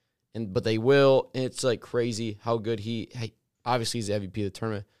shoot, but they will. And it's like crazy how good obviously he's the MVP of the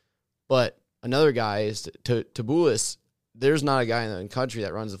tournament. But another guy is Tabulis. There's not a guy in the country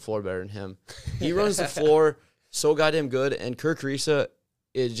that runs the floor better than him. He runs the floor so goddamn good, and Kirk Risa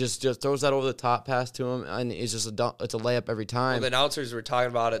just throws that over the top pass to him, and it's just it's a layup every time. Well, the announcers were talking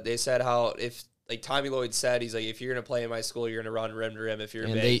about it. They said how if, like Tommy Lloyd said, he's like, if you're gonna play in my school, you're gonna run rim to rim. If you're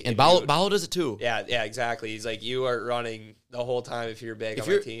big, and Ballo does it too. Yeah, exactly. He's like, you are running the whole time if you're big on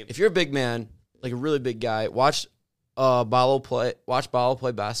my team. If you're a big man, like a really big guy, watch Ballo play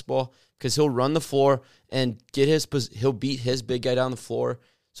basketball, because he'll run the floor and he'll beat his big guy down the floor.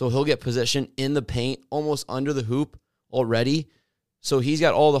 So he'll get position in the paint, almost under the hoop already. So he's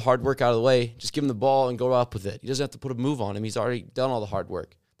got all the hard work out of the way. Just give him the ball and go up with it. He doesn't have to put a move on him. He's already done all the hard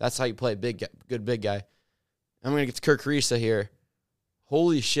work. That's how you play a good big guy. I'm going to get to Kirk Risa here.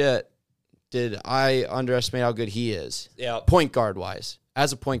 Holy shit, did I underestimate how good he is. Yeah. Point guard-wise,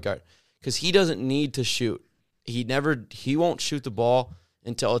 as a point guard. Because he doesn't need to shoot. He won't shoot the ball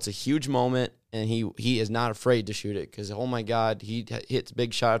until it's a huge moment, and he is not afraid to shoot it because, oh, my God, he hits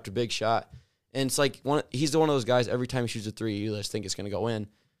big shot after big shot. And it's like he's one of those guys, every time he shoots a three, you just think it's going to go in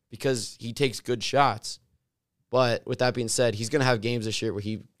because he takes good shots. But with that being said, he's going to have games this year where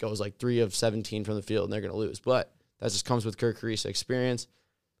he goes like 3 of 17 from the field, and they're going to lose. But that just comes with Kirk Risa experience.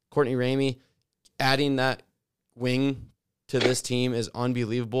 Courtney Ramey, adding that wing to this team is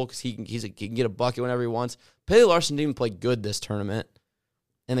unbelievable because he can get a bucket whenever he wants. Pele Larson didn't even play good this tournament,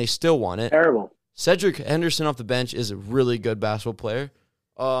 and they still won it. Terrible. Cedric Henderson off the bench is a really good basketball player.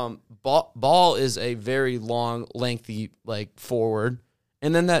 Ball is a very long, lengthy, like, forward.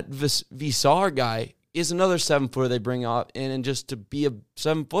 And then that Visar guy is another 7-footer they bring up in, and just to be a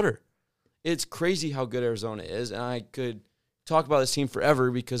 7-footer. It's crazy how good Arizona is, and I could talk about this team forever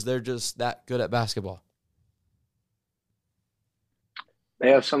because they're just that good at basketball.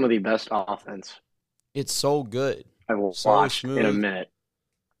 They have some of the best offense. It's so good. I will watch in a minute.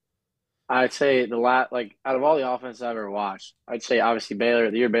 I'd say out of all the offense I've ever watched, I'd say obviously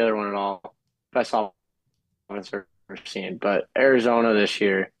Baylor, the year Baylor won it all, best offense I've ever seen. But Arizona this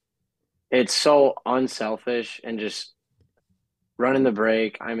year, it's so unselfish and just running the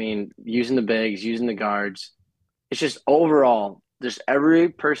break. I mean, using the bigs, using the guards. It's just overall, just every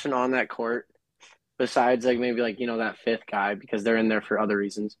person on that court, besides like maybe like, you know, that fifth guy, because they're in there for other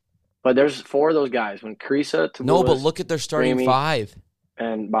reasons. But there's 4 of those guys. When Carissa, Tabulis, no, but look at their starting Ramey, 5.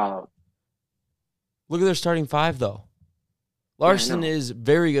 And Ballo. Look at their starting 5, though. Larson is a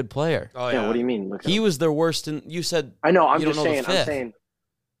very good player. Oh, yeah. What do you mean? He was their worst. You said I know. I'm you just don't know saying. the fifth.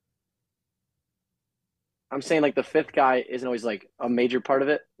 I'm saying like the fifth guy isn't always like a major part of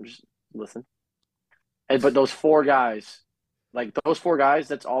it. Just listen. But those 4 guys Like those 4 guys,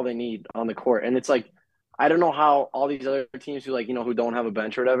 that's all they need on the court. And it's like, I don't know how all these other teams who who don't have a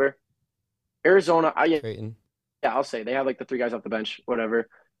bench or whatever. Arizona, Creighton. yeah, I'll say they have like the 3 guys off the bench, whatever.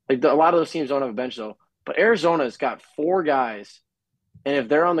 A lot of those teams don't have a bench though. But Arizona's got 4 guys, and if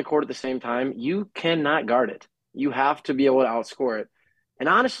they're on the court at the same time, you cannot guard it. You have to be able to outscore it. And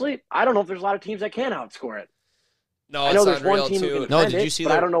honestly, I don't know if there's a lot of teams that can outscore it. No, I know there's one team too. who can No, defend did you it, see but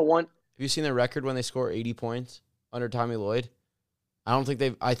that? I don't know one. Have you seen their record when they score 80 points under Tommy Lloyd? I don't think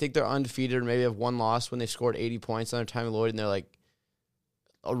they've. I think they're undefeated or maybe have one loss when they scored 80 points under Tommy Lloyd, and they're like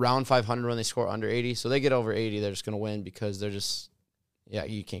around 500 when they score under 80. So they get over 80, they're just going to win because they're just,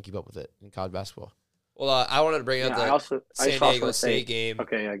 you can't keep up with it in college basketball. Well, I wanted to bring up the San Diego State game.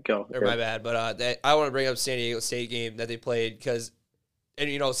 Okay, go. Or my bad, but I want to bring up San Diego State game that they played because, and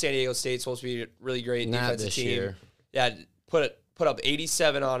San Diego State's supposed to be a really great defensive team. Year. Yeah, put up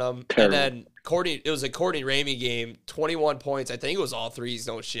 87 on them, Terrible. and then it was a Courtney Ramey game, 21 points. I think it was all threes,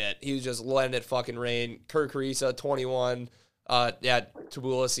 no shit. He was just letting it fucking rain. Kirk Carissa, 21.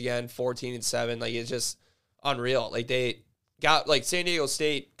 Tabulis again, 14 and 7. Like, it's just unreal. Like, they got, like, San Diego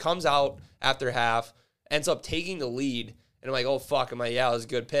State comes out after half, ends up taking the lead, and I'm like, oh, fuck. I'm like, yeah, it was a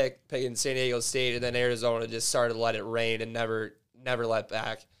good picking San Diego State, and then Arizona just started to let it rain and never let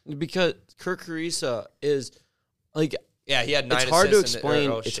back. Because Kirk Carissa is, like, yeah, he had 9 it's hard to assists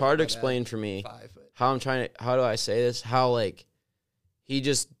explain. it's It's hard to explain for me 5, but how do I say this? How, like, he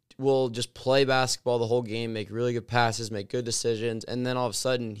just will just play basketball the whole game, make really good passes, make good decisions, and then all of a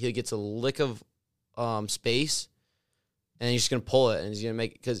sudden he gets a lick of space, and he's just going to pull it, and he's going to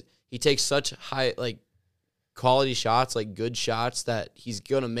make it because he takes such high, like, quality shots, like good shots, that he's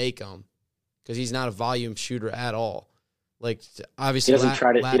going to make them because he's not a volume shooter at all. Like, obviously, he doesn't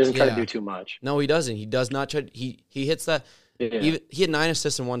try to do too much. No, he doesn't. He does not try. He hits that. Yeah. He had 9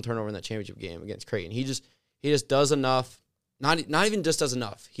 assists and 1 turnover in that championship game against Creighton. He just does enough. Not even just does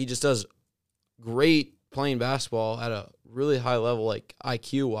enough. He just does great playing basketball at a really high level, like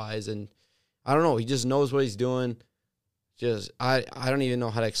IQ wise. And I don't know. He just knows what he's doing. Just I don't even know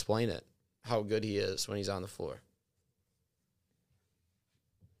how to explain it. How good he is when he's on the floor.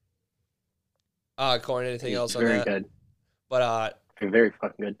 Corey, anything else on very that? Good. But very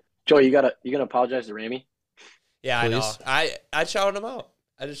fucking good. Joey, you gonna apologize to Ramey? yeah, Please. I know. I shouted him out.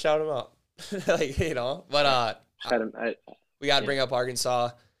 I just shouted him out. Like, but we got to bring up Arkansas.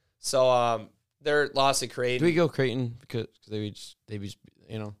 So their loss to Creighton. Do we go Creighton because they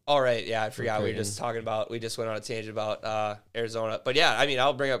All right, yeah, I forgot. We were Creighton. just talking about. We just went on a tangent about Arizona, but yeah, I mean,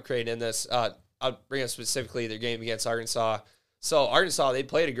 I'll bring up Creighton in this. I'll bring up specifically their game against Arkansas. So Arkansas, they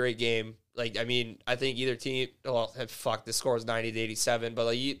played a great game. Like, I mean, I think either team. Well, fuck, the score was 90-87. But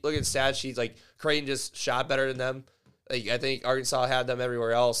like, you look at stat sheets, like Creighton just shot better than them. Like, I think Arkansas had them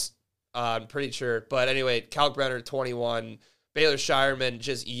everywhere else. I'm pretty sure. But anyway, Kalkbrenner 21, Baylor Shireman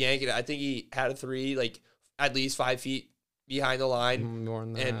just yanking it. I think he had a 3, like at least 5 feet behind the line. more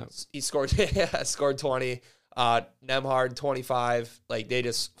than that. And he scored scored 20. Nemhard 25. Like, they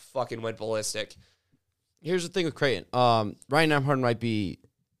just fucking went ballistic. Here's the thing with Creighton. Ryan Nemhard might be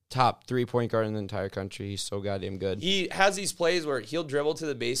top 3-point guard in the entire country. He's so goddamn good. He has these plays where he'll dribble to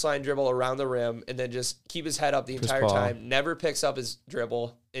the baseline, dribble around the rim, and then just keep his head up the entire Paul. time. Never picks up his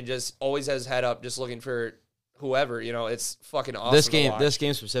dribble and just always has his head up, just looking for whoever. It's fucking awesome. This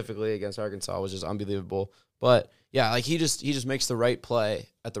game specifically against Arkansas was just unbelievable. But yeah, like he just makes the right play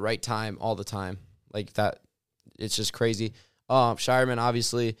at the right time all the time. Like that, it's just crazy. Shireman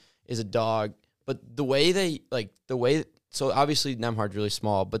obviously is a dog, but so obviously Nemhard's really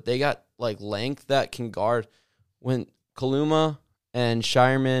small, but they got like length that can guard when Kaluma and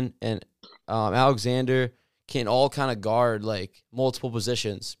Shireman and Alexander can all kind of guard like multiple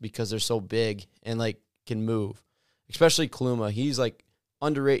positions because they're so big and like can move. Especially Kaluma, he's like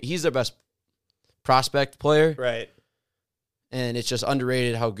underrated. He's their best prospect player, Right. and it's just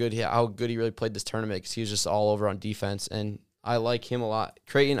underrated how good he really played this tournament because he was just all over on defense, and I like him a lot.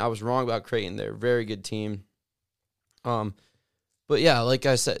 Creighton, I was wrong about Creighton. They're a very good team. But yeah, like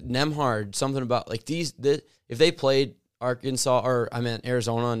I said, Nemhard, something about like if they played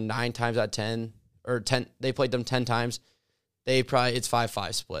Arizona 9 times out of 10, or 10, they played them 10 times, it's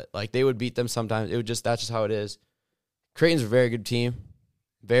 5-5 split. Like they would beat them sometimes. That's just how it is. Creighton's a very good team.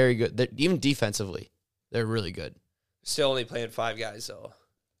 Very good. Even defensively, they're really good. Still only playing 5 guys, though.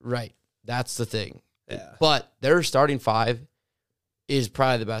 Right. That's the thing. Yeah. But their starting 5 is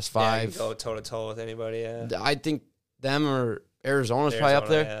probably the best 5. Yeah, you can go toe-to-toe with anybody, yeah. I think them or Arizona's probably up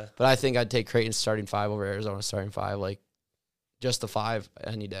there. Yeah. But I think I'd take Creighton's starting 5 over Arizona's starting 5. Like, just the 5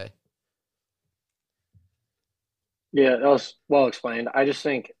 any day. Yeah, that was well explained. I just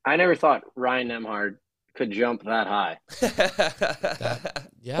think I never thought Ryan Nemhard could jump that high.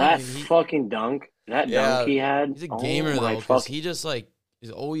 Yeah, That fucking dunk, that dunk he had. He's a gamer though, because he just like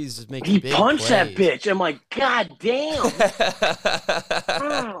he's always just making. He big punched plays. that bitch. I'm like, God damn.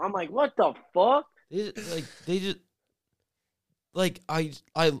 I'm like, what the fuck?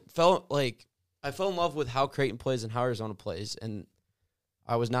 I fell in love with how Creighton plays and how Arizona plays, and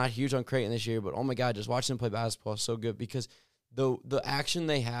I was not huge on Creighton this year, but oh my god, just watching them play basketball is so good because the action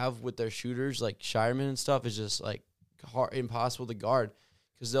they have with their shooters like Shireman and stuff is just like impossible to guard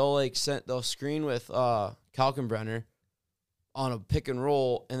because they'll screen with Kalkenbrenner on a pick and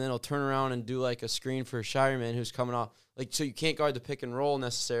roll, and then he'll turn around and do like a screen for Shireman who's coming off so you can't guard the pick and roll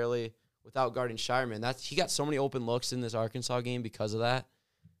necessarily without guarding Shireman. He got so many open looks in this Arkansas game because of that.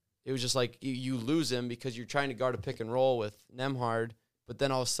 It was just like you lose him because you're trying to guard a pick and roll with Nembhard, but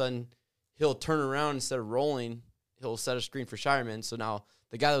then all of a sudden he'll turn around instead of rolling. He'll set a screen for Shireman. So now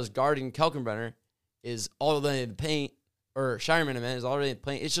the guy that was guarding Kalkenbrenner is already in the paint, or Shireman is already in the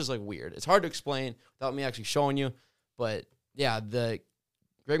paint. It's just like weird. It's hard to explain without me actually showing you. But yeah, Greg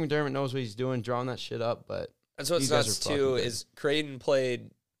McDermott knows what he's doing, drawing that shit up. But that's what's nuts too is Creighton played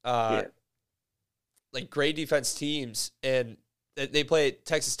like great defense teams, and they played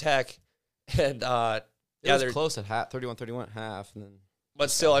Texas Tech, and it was close at half, 31-31 at half, and then. But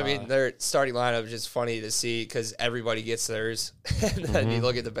still, I mean, their starting lineup is just funny to see because everybody gets theirs, and then you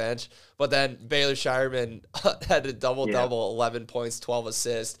look at the bench. But then Baylor Shireman had a double-double, 11 points, 12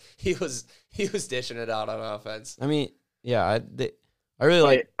 assists. He was dishing it out on offense. I mean, yeah, I really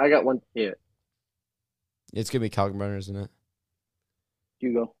like. I got one. Yeah, it's gonna be Kalkenbrenner, isn't it?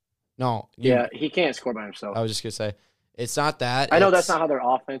 You go. No. Yeah, he can't score by himself. I was just gonna say, it's not that. I know that's not how their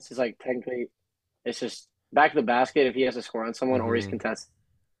offense is like technically. It's just. Back to the basket if he has to score on someone or he's contested,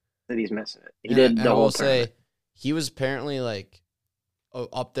 he's missing it. He did. I will say he was apparently like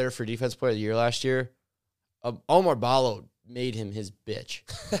up there for defense player of the year last year. Omar Ballo made him his bitch.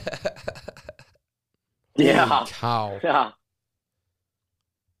 Yeah. Cow. Yeah.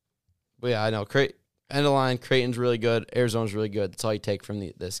 But yeah, I know. End of the line, Creighton's really good. Arizona's really good. That's all you take from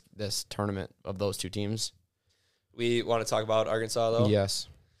this tournament of those two teams. We want to talk about Arkansas though. Yes.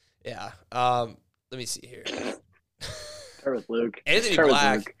 Yeah. Let me see here. Start with Luke. Anthony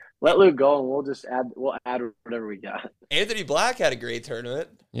Black. Luke. Let Luke go, and we'll add whatever we got. Anthony Black had a great tournament.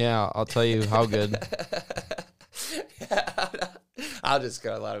 Yeah, I'll tell you how good. I'll just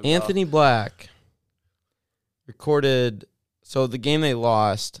go let him Anthony Black recorded. So the game they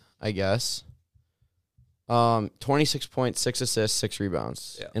lost, I guess. 26 points, 6 assists, 6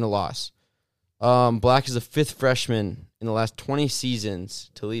 rebounds in a loss. Black is the 5th freshman in the last 20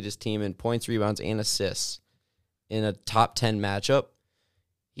 seasons to lead his team in points, rebounds, and assists in a top 10 matchup.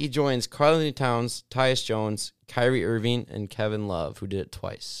 He joins Karl-Anthony Towns, Tyus Jones, Kyrie Irving, and Kevin Love, who did it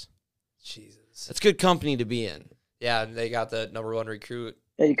twice. Jesus. That's good company to be in. Yeah, and they got the number 1 recruit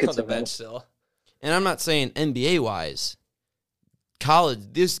on the bench still. And I'm not saying NBA-wise. College,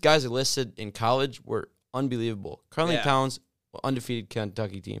 these guys are listed in college were unbelievable. Karl-Anthony Towns, undefeated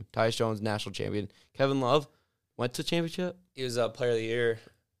Kentucky team. Tyus Jones, national champion. Kevin Love went to championship. He was player of the year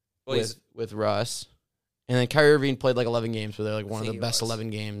with Russ. And then Kyrie Irving played like 11 games, where they're like one of the best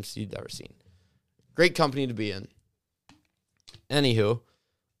 11 games you've ever seen. Great company to be in. Anywho,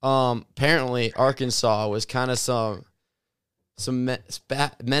 apparently Arkansas was kind of some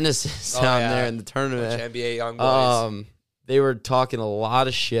menaces down there in the tournament. NBA young boys. They were talking a lot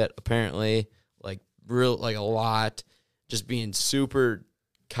of shit, apparently, like a lot, just being super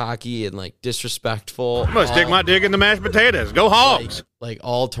cocky and like disrespectful. I'm gonna stick my dick in the mashed potatoes. Go Hogs! Like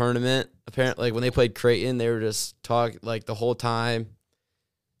all tournament. Apparently, like when they played Creighton, they were just talking like the whole time,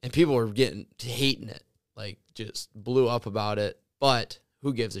 and people were hating it, like just blew up about it. But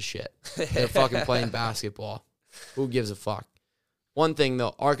who gives a shit? They're fucking playing basketball. Who gives a fuck? One thing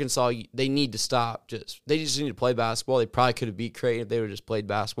though, Arkansas, they need to stop. They just need to play basketball. They probably could have beat Creighton if they would have just played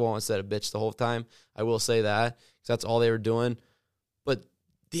basketball instead of bitch the whole time. I will say that because that's all they were doing. But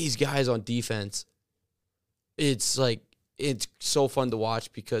these guys on defense, it's so fun to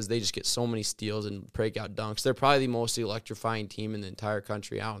watch because they just get so many steals and breakout dunks. They're probably the most electrifying team in the entire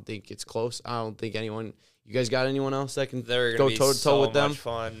country. I don't think it's close. I don't think anyone. You guys got anyone else that can go toe to toe with them? Much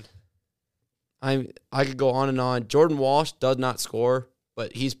fun. I could go on and on. Jordan Walsh does not score,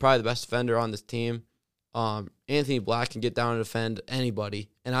 but he's probably the best defender on this team. Anthony Black can get down and defend anybody.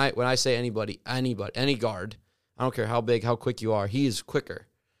 And when I say anybody, any guard. I don't care how big, how quick you are. He's quicker.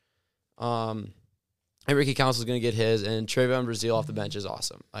 And Ricky Council's going to get his, and Trayvon Brazile off the bench is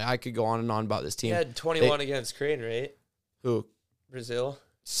awesome. I could go on and on about this team. He had 21 against Creighton, right? Who? Brazile?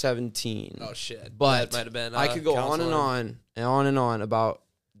 17. Oh, shit. But that might have been I could go on and on about,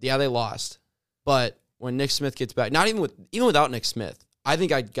 they lost. But when Nick Smith gets back, even without Nick Smith, I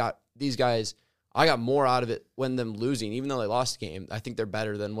think I got more out of it when them losing, even though they lost the game. I think they're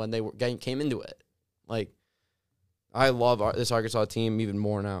better than when they came into it. Like, I love this Arkansas team even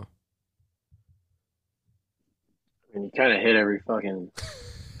more now. And he kind of hit every fucking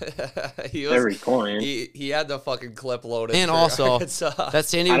every point. He had the fucking clip loaded. And also, that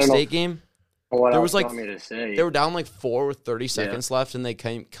San Diego State game, what there else was want me to say? they were down 4 with 30 seconds left, and they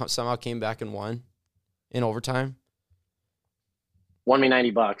somehow came back and won in overtime. Won me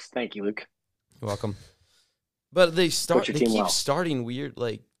 $90. Thank you, Luke. You're welcome. But they keep well. starting weird,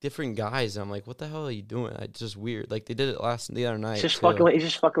 different guys. And I'm like, what the hell are you doing? It's just weird. They did it the other night. He's just fucking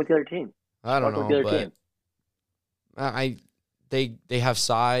with the other team. I don't know, but they have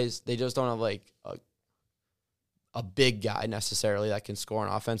size. They just don't have a big guy necessarily that can score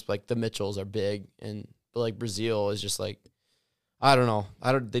on offense. But the Mitchells are big, but Brazil is just I don't know.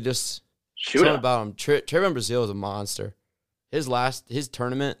 They just something about him. Trevon Brazil is a monster. His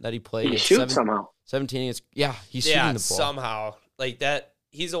tournament that he played, he shoots somehow. 17 against, he's shooting the ball somehow that.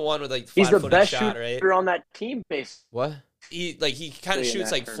 He's the one with 5 he's the foot best shot, shooter right? on that team base. What? He kind of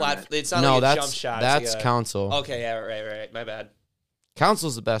shoots flat. It's not no, a jump shot. That's Council. Okay, yeah, right. My bad.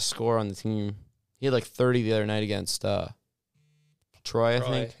 Council's the best scorer on the team. He had 30 the other night against Troy, I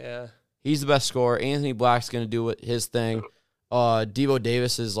think. Yeah. He's the best scorer. Anthony Black's going to do his thing. Devo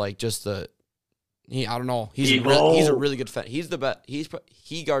Davis is I don't know. He's a really good defender. He's the best.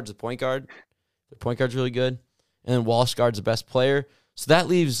 He guards the point guard. The point guard's really good. And then Walsh guards the best player. So that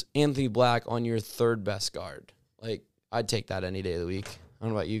leaves Anthony Black on your third best guard. I'd take that any day of the week. I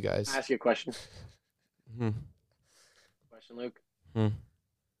don't know about you guys. Can I ask you a question? Question, Luke. Do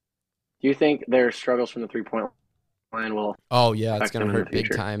you think their struggles from the 3-point line will? Oh yeah, it's gonna hurt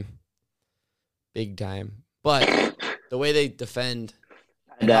big time. Big time. But the way they defend,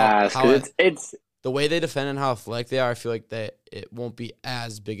 it's the way they defend and how athletic they are, I feel like it won't be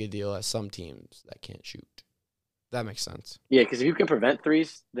as big a deal as some teams that can't shoot. That makes sense. Yeah, because if you can prevent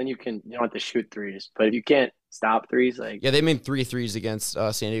threes, then you don't have to shoot threes. But if you can't stop threes, they made 3 threes against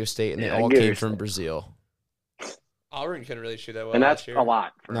San Diego State, and they all came from Brazil. Auburn couldn't really shoot that well, and that's last year. a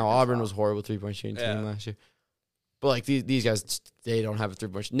lot. No, Auburn was horrible 3-point shooting team last year. But these guys, they don't have a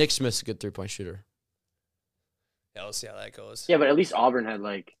 3-point shooter. Nick Smith's a good 3-point shooter. Yeah, we'll see how that goes. Yeah, but at least Auburn had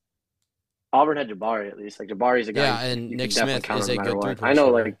Jabari at least. Jabari's a guy. Yeah, and Nick Smith is a good 3-point shooter. I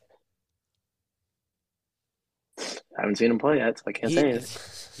know, I haven't seen him play yet, so I can't say anything.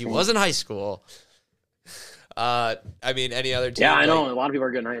 He was in high school. Any other team? Yeah, I know. A lot of people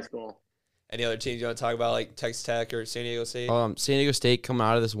are good in high school. Any other teams you want to talk about, Texas Tech or San Diego State? San Diego State coming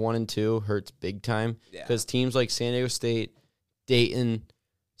out of this 1-2 hurts big time because teams like San Diego State, Dayton,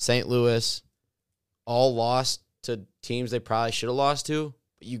 St. Louis, all lost to teams they probably should have lost to.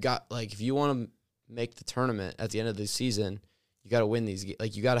 But you got if you want to make the tournament at the end of the season, you got to win these.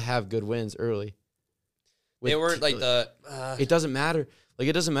 You got to have good wins early. They weren't it doesn't matter.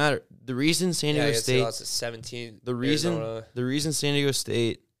 It doesn't matter. The reason San Diego State lost 17. The reason San Diego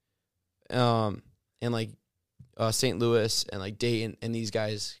State, and St. Louis and Dayton and these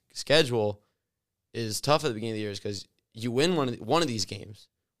guys' schedule is tough at the beginning of the year is because you win one of these games,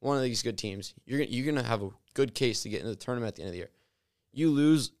 one of these good teams, you're gonna have a good case to get into the tournament at the end of the year. You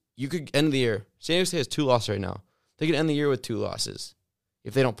lose, you could end the year. San Diego State has 2 losses right now. They could end the year with 2 losses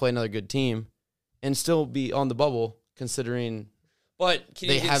if they don't play another good team, and still be on the bubble considering. But can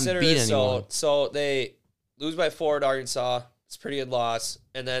you consider this? So they lose by 4 at Arkansas. It's a pretty good loss,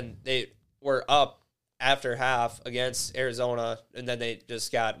 and then they were up after half against Arizona, and then they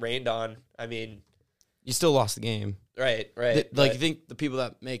just got rained on. You still lost the game. Right. You think the people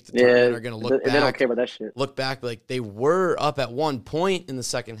that make the tournament are going to look back? They don't care about that shit. Look back, they were up at 1 point in the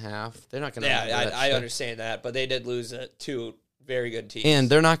second half. They're not going to. Yeah, I understand that, but they did lose 2 very good teams, and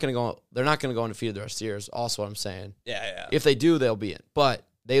they're not going to go. They're not going to go undefeated the rest of the year. Is also what I'm saying. Yeah. If they do, they'll be in. But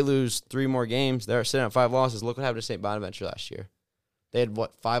they lose 3 more games. They're sitting at 5 losses. Look what happened to St. Bonaventure last year. They had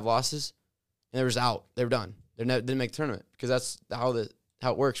 5 losses, and they were out. They were done. They didn't make the tournament because that's how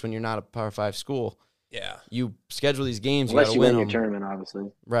it works when you're not a Power 5 school. Yeah, you schedule these games. Unless you win your tournament,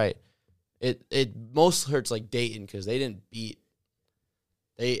 obviously. Right. It most hurts Dayton because they didn't beat.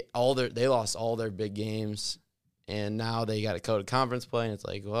 They lost all their big games, and now they got to go to conference play, and it's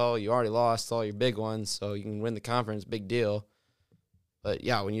well, you already lost all your big ones, so you can win the conference, big deal. But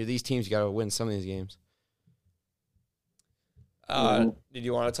yeah, when you're these teams, you got to win some of these games. Did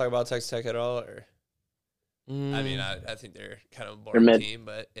you want to talk about Texas Tech at all, or? I think they're kind of a boring team,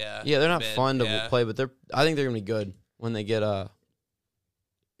 but yeah. Yeah, they're not fun to play, but I think they're gonna be good when they get the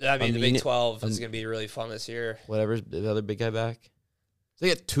Big 12 is gonna be really fun this year. Whatever's the other big guy back. They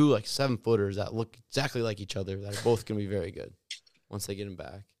get 2 like 7-footers that look exactly like each other that are both going to be very good once they get them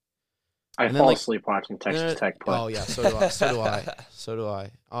back. I fall asleep watching Texas Tech play. Oh yeah, so do I. So do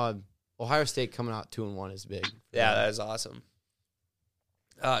I. Ohio State coming out 2-1 is big. Yeah, that is awesome.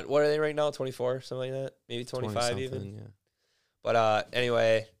 What are they right now? 24, something like that? Maybe 25 even? Yeah. But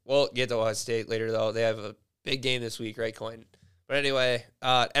anyway, we'll get to Ohio State later, though. They have a big game this week, right, Coin? But anyway,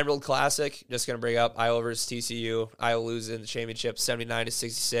 Emerald Classic, just going to bring up Iowa versus TCU. Iowa loses in the championship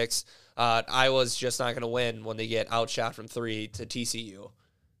 79-66. Iowa's just not going to win when they get outshot from 3 to TCU.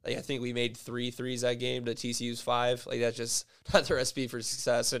 Like, I think we made 3 threes that game to TCU's 5. Like, that's just not the recipe for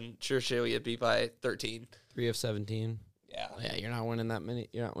success, and sure shit, we get beat by 13. 3 of 17. Yeah, you're not winning that many.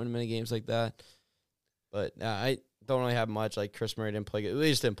 You're not winning many games like that. But I don't really have much. Like, Chris Murray didn't play good. We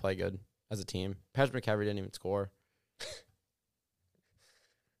just didn't play good as a team. Patrick McCaffrey didn't even score.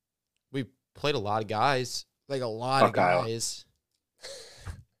 We played a lot of guys. Like, a lot of guys.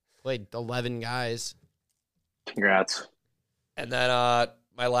 Played 11 guys. Congrats. And then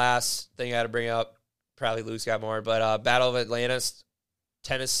my last thing I had to bring up, probably Luke's got more, but Battle of Atlantis,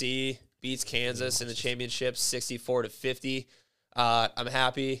 Tennessee beats Kansas in the championship 64-50. I'm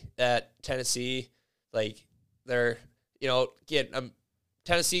happy that Tennessee, like, they're, getting a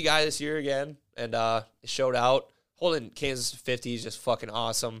Tennessee guy this year again, and showed out. Holding Kansas to 50 is just fucking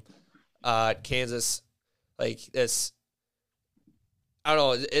awesome. Kansas, like, this, I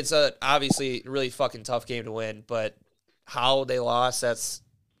don't know, it's obviously really fucking tough game to win, but how they lost, that's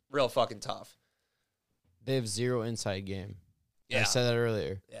real fucking tough. They have 0 inside game. Yeah. I said that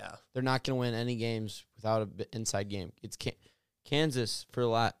earlier. Yeah. They're not going to win any games without an inside game. It's Kansas for a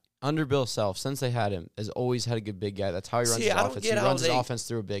lot. Under Bill Self, since they had him, has always had a good big guy. That's how he runs his offense. He runs his offense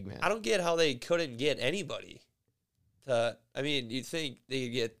through a big man. I don't get how they couldn't get anybody. You'd think they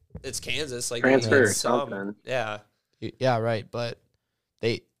could get, it's Kansas. Like, transfer or something. Yeah. Yeah, right. But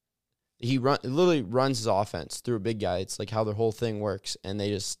he literally runs his offense through a big guy. It's like how their whole thing works, and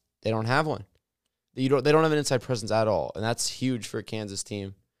they don't have one. They don't have an inside presence at all, and that's huge for a Kansas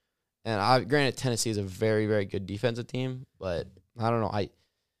team. And granted, Tennessee is a very, very good defensive team, but I don't know.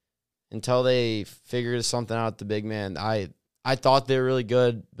 Until they figured something out, the big man, I thought they were really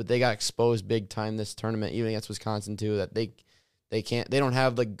good, but they got exposed big time this tournament, even against Wisconsin too. That they don't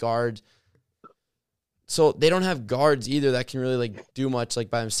have the guards. So they don't have guards either that can really like do much like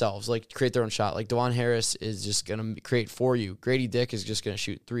by themselves, like create their own shot. Like DeJuan Harris is just gonna create for you. Grady Dick is just gonna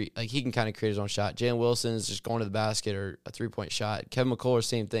shoot 3. Like he can kind of create his own shot. Jalen Wilson is just going to the basket or a 3-point shot. Kevin McCullough,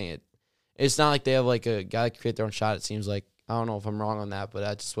 same thing. It's not like they have like a guy that can create their own shot. It seems like, I don't know if I'm wrong on that, but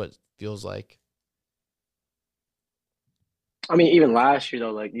that's just what it feels like. I mean, even last year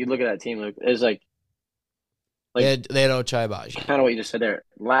though, like you look at that team, like it was like they had Ochai Agbaji. Kind of what you just said there.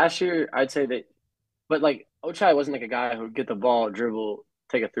 Last year, I'd say that. But, like, Ochai wasn't, like, a guy who would get the ball, dribble,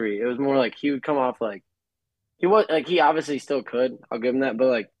 take a 3. It was more like he would come off, like – he obviously still could. I'll give him that. But,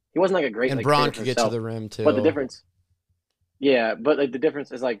 like, he wasn't, like, a great – And Braun could get to the rim, too. But the difference – yeah, but, like, the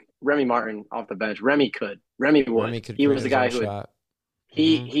difference is, like, Remy Martin off the bench. Remy could. Remy would. He was the guy who would –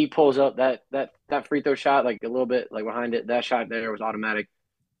 he pulls up that free throw shot, like, a little bit, like, behind it. That shot there was automatic.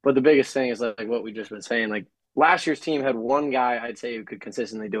 But the biggest thing is, like what we just been saying. Like, last year's team had one guy, I'd say, who could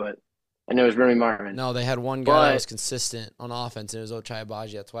consistently do it. And it was Remy Martin. No, they had one guy that was consistent on offense, and it was Ochai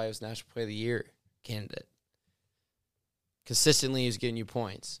Agbaji. That's why he was National Player of the Year candidate. Consistently, he's getting you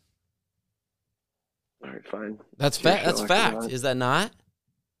points. All right, fine. That's fact. That's fact. Is that not?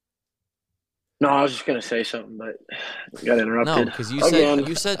 No, I was just gonna say something, but I got interrupted. No, because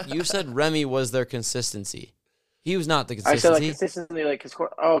you said Remy was their consistency. He was not the consistency. I said like consistently, like his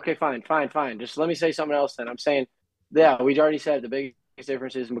score. Oh, okay, fine. Just let me say something else. Then I'm saying, yeah, we already said the biggest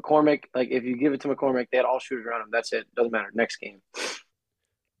difference is McCormick. Like, if you give it to McCormick, they had all shooters around him. That's it. Doesn't matter. Next game.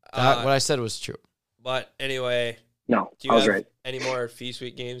 What I said was true. But anyway, no, do you I was have right. any more Feast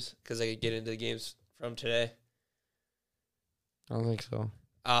Week games? Because I could get into the games from today. I don't think so.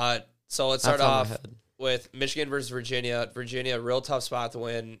 So let's start off with Michigan versus Virginia. Virginia, real tough spot to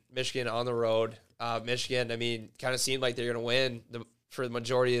win. Michigan on the road. Michigan, I mean, kind of seemed like they're going to win for the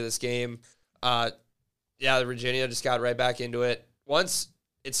majority of this game. The Virginia just got right back into it.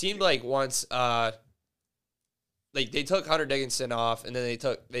 It seemed like they took Hunter Dickinson off, and then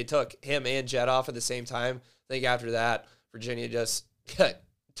they took him and Jet off at the same time. I think after that, Virginia just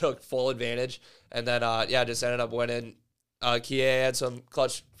took full advantage, and then just ended up winning. Kie had some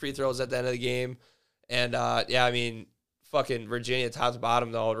clutch free throws at the end of the game, and fucking Virginia top to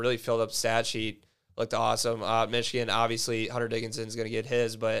bottom though really filled up stat sheet, looked awesome. Michigan, obviously Hunter Dickinson's gonna get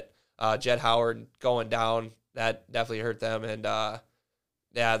his, but Jet Howard going down, that definitely hurt them, and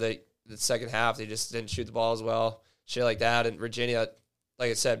the second half they just didn't shoot the ball as well, shit like that. And Virginia, like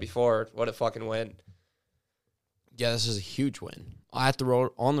I said before, what a fucking win. Yeah, this is a huge win.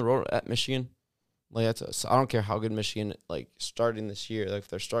 On the road at Michigan. Like I don't care how good Michigan like starting this year. Like if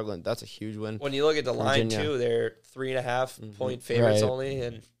they're struggling, that's a huge win. When you look at the line too, they're 3.5 point favorites only,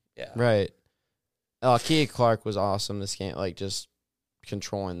 and right. Kia Clark was awesome this game. Like just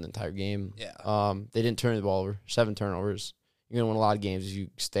controlling the entire game. Yeah. They didn't turn the ball over. 7 turnovers. You're gonna win a lot of games if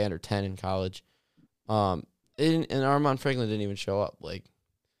you stay under 10 in college. And Armaan Franklin didn't even show up. Like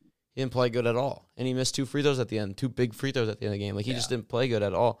he didn't play good at all, and he missed 2 free throws at the end. 2 big free throws at the end of the game. Like he just didn't play good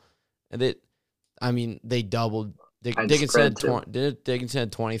at all. And they doubled. Dickinson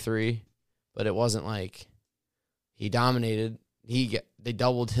had 23, but it wasn't like he dominated. They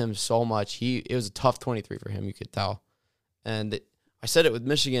doubled him so much. It was a tough 23 for him. You could tell. And I said it with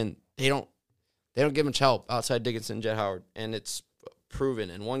Michigan. They don't give much help outside Dickinson and Jet Howard, and it's proven.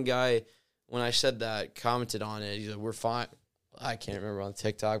 And one guy, when I said that, commented on it. He said, "We're fine." I can't remember on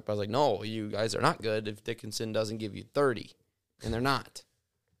TikTok, but I was like, "No, you guys are not good if Dickinson doesn't give you 30," and they're not.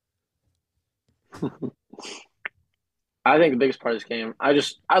 I think the biggest part of this game, I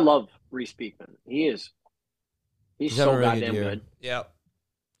love Reese Beekman. He's so goddamn good. Yeah.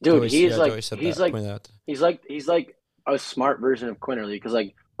 Dude, he's like a smart version of Quinterly, because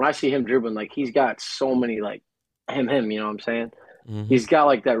like when I see him dribbling, like he's got so many like him, you know what I'm saying? Mm-hmm. He's got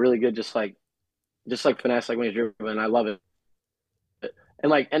like that really good just like finesse, like when he's dribbling. I love it. And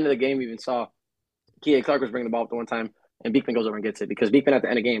like end of the game, we even saw Kia Clark was bringing the ball up the one time, and Beekman goes over and gets it, because Beekman at the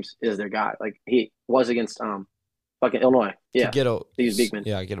end of games is their guy. Like he was against fucking Illinois. Yeah, he used Beekman.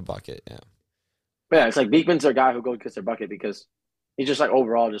 Yeah, get a bucket. Yeah. But yeah, it's like Beekman's their guy who goes gets their bucket, because he's just like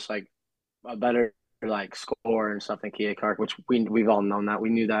overall just like a better like scorer and stuff than Kia Clark, which we've all known that. We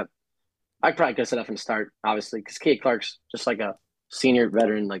knew that. I probably could have said that from the start, obviously, because Kia Clark's just like a senior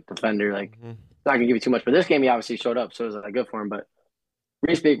veteran like defender. Like not gonna give you too much, but this game he obviously showed up, so it was like good for him. But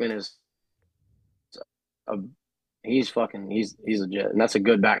Reese Beekman is he's legit, and that's a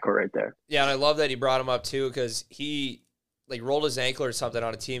good backcourt right there. Yeah, and I love that he brought him up too, because he like rolled his ankle or something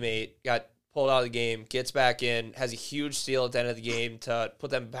on a teammate, got pulled out of the game, gets back in, has a huge steal at the end of the game to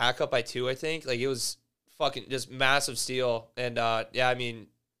put them back up by 2, I think. Like it was fucking just massive steal, and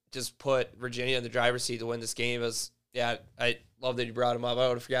just put Virginia in the driver's seat to win this game. I love that he brought him up. I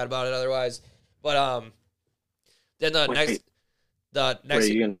would have forgot about it otherwise. But then what are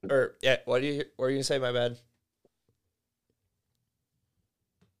you gonna say? My bad.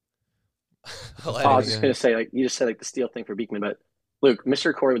 I was just gonna say, like you just said, like the steal thing for Beekman, but Luke,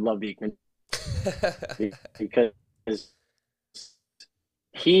 Mr. Corey would love Beekman because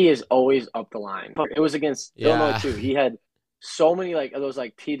he is always up the line. It was against Illinois too. He had so many like of those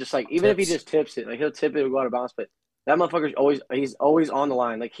like he just like even if he just tips it, like he'll tip it, it'll go out of bounds, but that motherfucker's always on the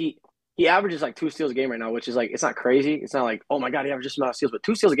line. Like he averages like 2 steals a game right now, which is like it's not crazy. It's not like, oh my god, he averages this amount of steals, but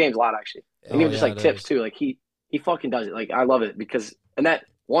 2 steals a game is a lot actually. And even just like tips too. Like he fucking does it. Like I love it because and that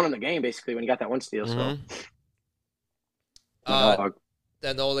won in the game basically when he got that 1 steal. So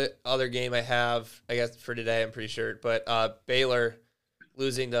then the only other game I have, I guess for today, I'm pretty sure, but Baylor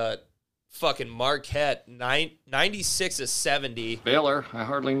losing to fucking Marquette 96-70. Baylor, I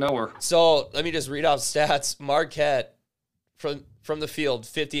hardly know her. So let me just read off stats. Marquette from the field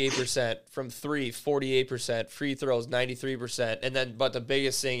 58%, from 3 48%, free throws 93%, and then but the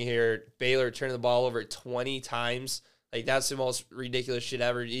biggest thing here, Baylor turned the ball over 20 times. Like that's the most ridiculous shit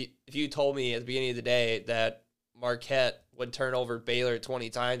ever. If you told me at the beginning of the day that Marquette would turn over Baylor 20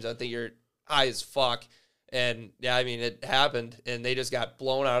 times, I think you're high as fuck. And yeah, I mean, it happened, and they just got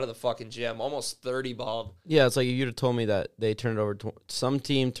blown out of the fucking gym, almost 30 ball. Yeah, it's like you'd have told me that they turned it over. Some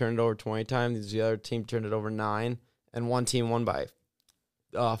team turned it over 20 times, the other team turned it over 9, and one team won by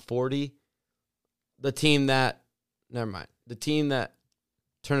 40. The team that turned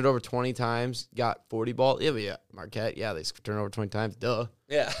it over 20 times got 40 ball. Yeah, Marquette. Yeah, they turned it over 20 times. Duh.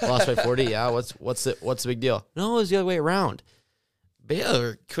 Yeah, lost by 40. Yeah, what's the big deal? No, it was the other way around.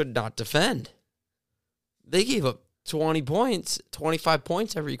 Baylor could not defend. They gave up 20 points, 25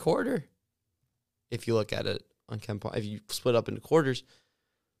 points every quarter. If you look at it on KenPom, if you split up into quarters,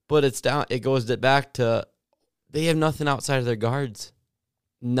 but it's down. It goes back to they have nothing outside of their guards,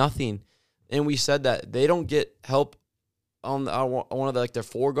 nothing. And we said that they don't get help on one of their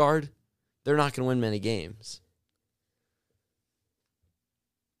 4 guard. They're not going to win many games.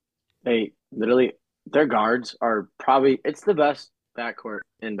 They literally their guards are probably it's the best backcourt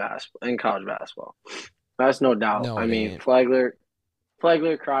in college basketball. That's no doubt. No, I mean, Flagler,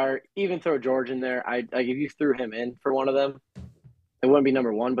 Cryer, even throw George in there. If you threw him in for one of them, it wouldn't be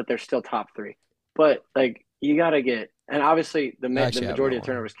number 1, but they're still top 3. But like you got to get, and obviously the majority of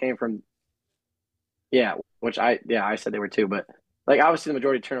turnovers came from, which I said they were too, but like obviously the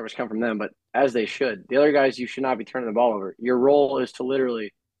majority of turnovers come from them, but as they should. The other guys, you should not be turning the ball over. Your role is to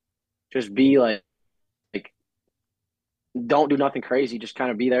literally just be like don't do nothing crazy. Just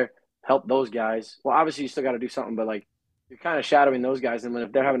kind of be there, help those guys. Well, obviously you still got to do something, but like you're kind of shadowing those guys. And when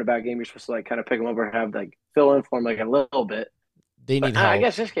if they're having a bad game, you're supposed to like kind of pick them up or have like fill in for them like a little bit. They But need help. I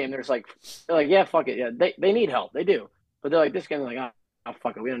guess this game, they're like, yeah, fuck it, yeah, they need help, they do. But they're like this game, they're like, oh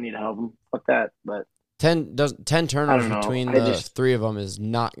fuck it, we don't need to help them. Fuck that. But 10 turnovers know. between I the just- three of them is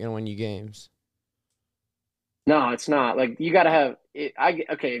not going to win you games. no, it's not. Like you got to have it.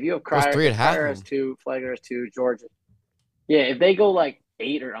 Okay, if you have Cryer, three at half Cryer of has them. 2, Flagler has 2, George. Yeah, if they go like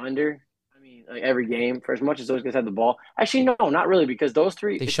 8 or under, I mean, like every game for as much as those guys have the ball. Actually, no, not really, because those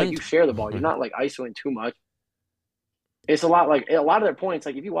three, They it's like you shouldn't. share the ball. You're not like isoing too much. It's a lot of their points.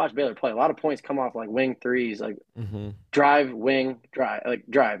 Like if you watch Baylor play, a lot of points come off like wing threes, like drive, wing, drive, like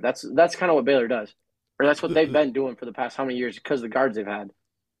drive. That's kind of what Baylor does, or that's what they've been doing for the past how many years because of the guards they've had.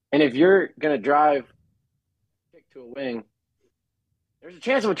 And if you're gonna drive kick to a wing, there's a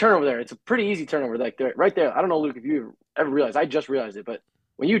chance of a turnover there. It's a pretty easy turnover, like right there. I don't know, Luke, if you ever realized. I just realized it, but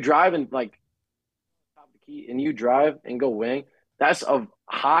when you drive and like top the key and you drive and go wing, that's a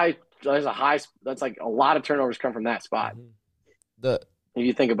high. That's like a lot of turnovers come from that spot. The If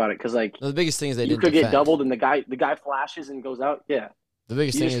you think about it, because like the biggest thing is they you didn't could defend. get doubled and the guy flashes and goes out. Yeah, The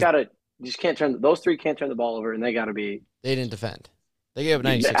biggest you thing just is gotta you just can't turn those three can't turn the ball over and they gotta be. they didn't defend. They gave up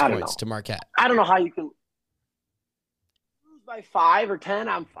 96 I don't points know. to Marquette. I don't know how you can lose by 5 or 10.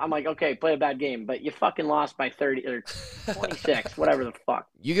 I'm like, okay, play a bad game, but you fucking lost by 30 or 26, whatever the fuck.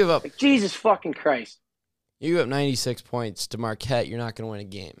 You give up Like Jesus fucking Christ. you give up 96 points to Marquette, you're not going to win a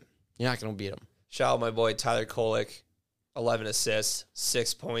game. You're not going to beat them. Shout out my boy Tyler Kolek, 11 assists,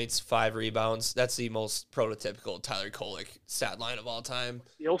 6 points, 5 rebounds. That's the most prototypical Tyler Kolek stat line of all time.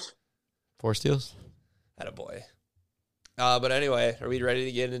 Steals. 4 steals? Attaboy. But anyway, are we ready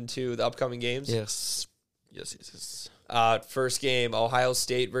to get into the upcoming games? Yes. Yes. First game, Ohio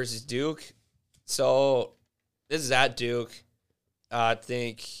State versus Duke. So this is at Duke. I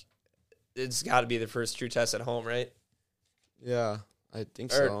think it's got to be the first true test at home, right? Yeah, I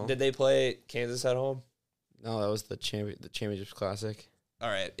think Or so. did they play Kansas at home? No, that was the Championships Classic. All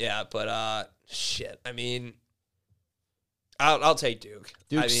right, yeah, but shit. I mean, I'll take Duke.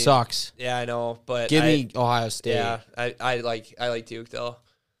 Duke I mean, sucks. Yeah, I know, but Give me Ohio State. Yeah, I like Duke though.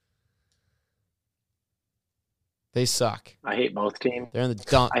 They suck. I hate both teams. They're in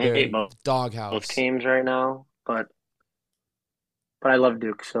the I hate both doghouse. teams right now, but I love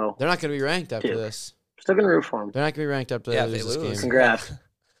Duke, so They're not going to be ranked after Duke. this. still gonna root for them. They're not going to be ranked after Yeah, they if lose they this lose. game. Congrats.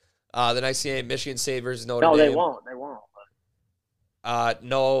 The next game, Michigan State versus Notre No, Dame. they won't. They won't.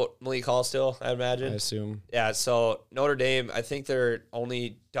 No Malik Hall still, I I imagine. assume Yeah, so Notre Dame, I think they're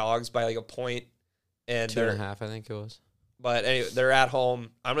only dogs by like a point, and 2.5. I think it was. But anyway, they're at home.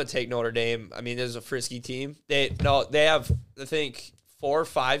 I'm gonna take Notre Dame. I mean, this is a frisky team. They have I think 4 or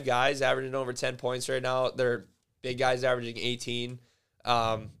 5 guys averaging over 10 points right now. They're big guys averaging 18.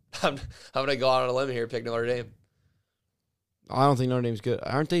 I'm gonna go out on a limb here, pick Notre Dame. I don't think Notre Dame's good.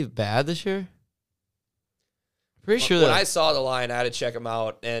 Aren't they bad this year? Pretty sure When that I saw the line, I had to check them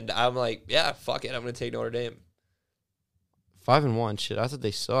out, and I'm like, yeah, fuck it, I'm gonna take Notre Dame. 5-1. Shit, I thought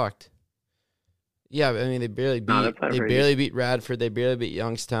they sucked. Yeah, I mean they barely beat. No, they're playing they pretty barely beat Radford. They barely beat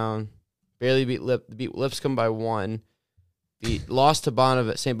Youngstown. Barely beat Lipscomb by 1. Lost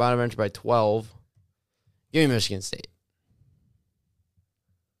to St. Bonaventure by 12. Give me Michigan State.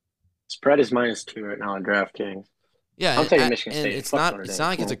 Spread is -2 right now on DraftKings. Yeah, I'm taking Michigan and State. it's Fuck not. Notre It's Dame. not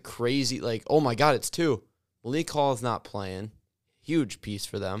like it's a crazy like. Oh my God, it's 2. Malik Hall is not playing. Huge piece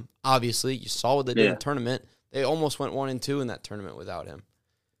for them. Obviously, you saw what they did in Yeah. the tournament. They almost went 1-2 in that tournament without him.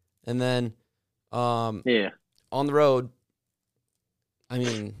 And then, on Yeah. the road. I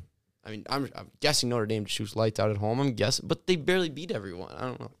mean, I'm guessing Notre Dame shoots lights out at home. I'm guessing, but they barely beat everyone. I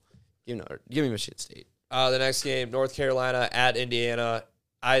don't know. Give me Michigan State. The next game, North Carolina at Indiana.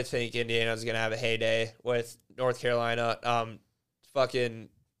 I think Indiana's going to have a heyday with North Carolina. Fucking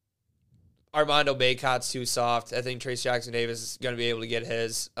Armando Baycott's too soft. I think Trace Jackson Davis is going to be able to get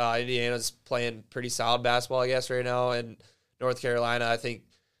his. Indiana's playing pretty solid basketball, I guess, right now. And North Carolina, I think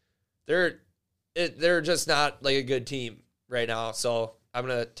they're just not like a good team right now. So I'm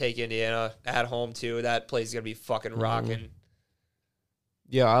going to take Indiana at home, too. That place is going to be fucking rocking.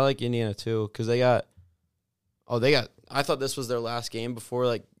 Yeah, I like Indiana too because they got. I thought this was their last game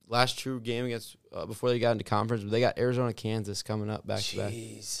before last true game against before they got into conference. But they got Arizona, Kansas coming up back to back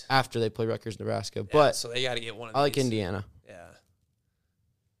Jeez. after they play Rutgers, Nebraska. Yeah, But so they got to get one of I like these. Indiana. Yeah.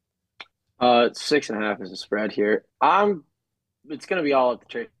 6.5 is the spread here. It's gonna be all up to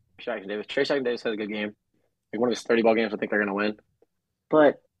Trace Jackson Davis. Trace Jackson Davis has a good game. Like one of his 30 ball games, I think they're gonna win.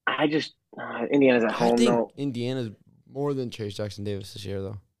 But I just Indiana's at home I think though. Indiana's more than Trayce Jackson-Davis this year,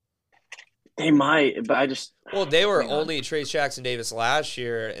 though. They might, but I just Well, they were only Trayce Jackson-Davis last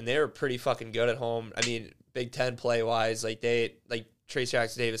year, and they were pretty fucking good at home. I mean, Big Ten play wise, like Trayce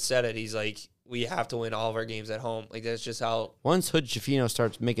Jackson-Davis said it. He's like, we have to win all of our games at home. Like that's just how. Once Hood Schifino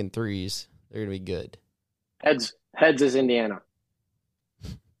starts making threes, they're gonna be good. heads is Indiana.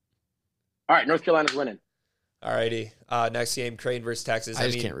 All right, North Carolina's winning. All righty. Next game, Creighton versus Texas.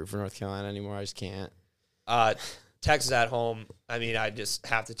 I can't root for North Carolina anymore. I just can't. Texas at home. I mean, I just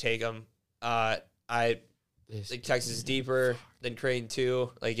have to take them. I think Texas is deeper than Creighton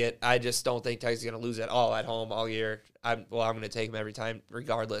too. I just don't think Texas is going to lose at all at home all year. I'm going to take them every time,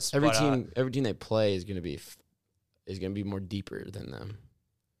 regardless. Every team they play is going to be more deeper than them.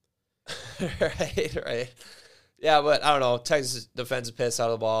 Right. Yeah, but I don't know. Texas defends a piss out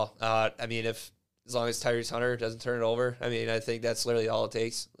of the ball. I mean, as long as Tyrese Hunter doesn't turn it over, I mean, I think that's literally all it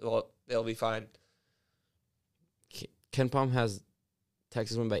takes. Well, they'll be fine. Ken Pom has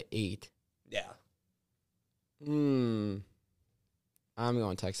Texas win by 8. Yeah. I'm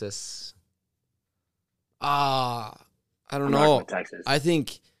going Texas. I don't know. Texas. I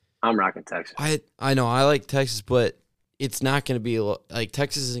think I'm rocking Texas. I know I like Texas, but it's not going to be like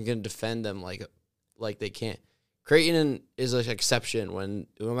Texas isn't going to defend them like they can't. Creighton is an exception when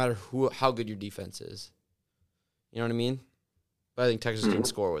no matter how good your defense is. You know what I mean? But I think Texas can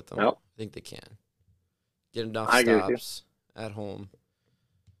score with them. Yep. I think they can get enough I agree stops at home.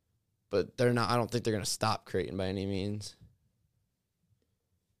 But they're not. I don't think they're going to stop Creighton by any means.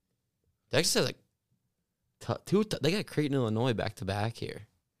 Texas has they got Creighton, Illinois back to back here.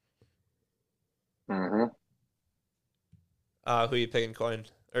 Mm-hmm. Who you picking, Coin?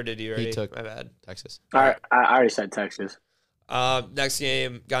 Or did you already? He took My bad. Texas. All right, I already said Texas. Next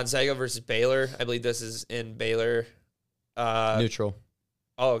game, Gonzaga versus Baylor. I believe this is in Baylor. Neutral.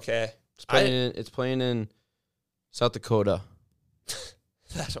 Oh, okay. It's playing in South Dakota.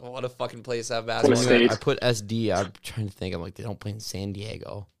 What a fucking place to have What basketball. a state. I put SD. I'm trying to think. I'm like, they don't play in San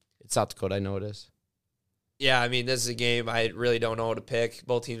Diego. It's South Dakota. I know it is. Yeah, I mean, this is a game I really don't know what to pick.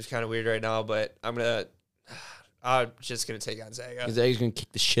 Both teams kind of weird right now, but I'm just gonna take Gonzaga. Gonzaga's going to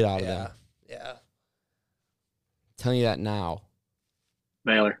kick the shit out of them. Yeah. I'm telling you that now.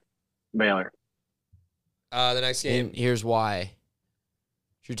 Baylor. The next game. And here's why.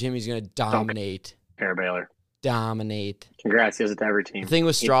 Drew Timmy's going to dominate. Baylor. Dominate. Congrats, he has it to every team. The thing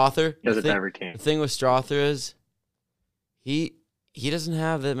with Strother. He has it to every team. The thing with Strother is he doesn't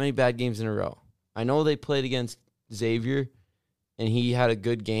have that many bad games in a row. I know they played against Xavier, and he had a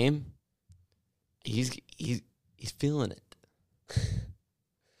good game. He's feeling it.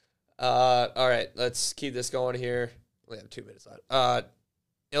 All right, let's keep this going here. We have 2 minutes left.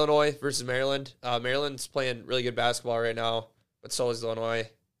 Illinois versus Maryland. Maryland's playing really good basketball right now, but so is Illinois.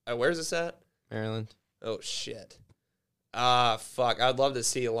 Where's this at? Maryland. Oh, shit. Fuck. I'd love to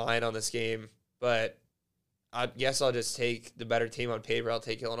see a line on this game, but I guess I'll just take the better team on paper. I'll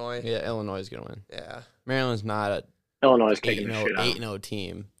take Illinois. Yeah, Illinois is going to win. Yeah. Maryland's not a Illinois is kicking the shit out. 8-0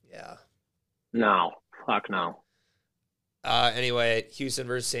 team. Yeah. No. Fuck no. Anyway, Houston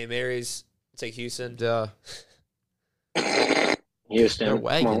versus St. Mary's. I'll take Houston. Duh. Houston. They're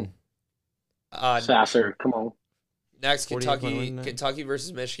wagging. Sasser, come on. Next, 48 point win night. Kentucky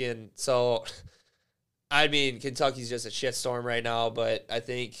versus Michigan. So, I mean, Kentucky's just a shitstorm right now, but I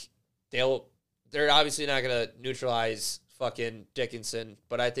think they're obviously not going to neutralize fucking Dickinson,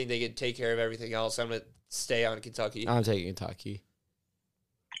 but I think they can take care of everything else. I'm going to stay on Kentucky. I'm taking Kentucky.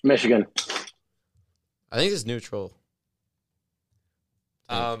 Michigan. I think it's neutral.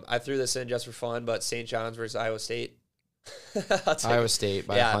 I threw this in just for fun, but St. John's versus Iowa State. Iowa State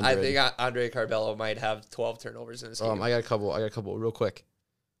by 100. I think Andre Carbello might have 12 turnovers in this game. I got a couple real quick.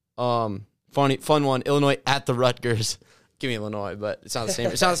 Fun one. Illinois at the Rutgers. Give me Illinois, but it's not the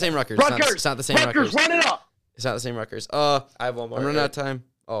same. It's not the same Rutgers. It's not the same Rutgers. Run it up. It's not the same Rutgers. I have one more. I'm running out of time.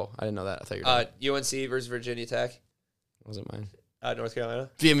 Oh, I didn't know that. I thought you were done. UNC versus Virginia Tech. Wasn't mine. North Carolina.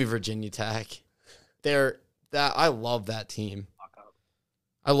 Give me Virginia Tech. I love that team.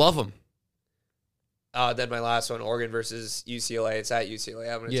 I love them. Then my last one, Oregon versus UCLA. It's at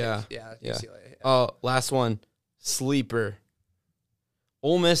UCLA. I'm gonna take UCLA. Yeah. Last one, sleeper.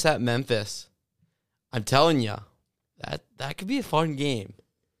 Ole Miss at Memphis. I'm telling you, that could be a fun game.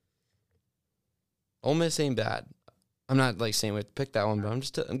 Ole Miss ain't bad. I'm not saying we have to pick that one, but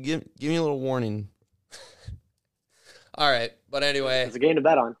I'm giving you a little warning. All right, but anyway, It's a game to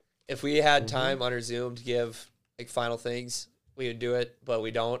bet on. if we had time under Zoom to give final things, we would do it, but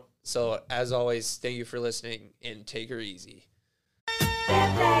we don't. So as always, thank you for listening and take her easy.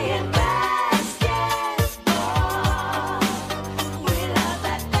 They're playing basketball. We love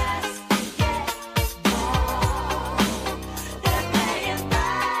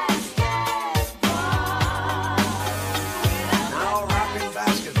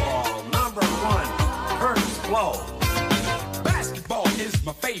flow. Basketball is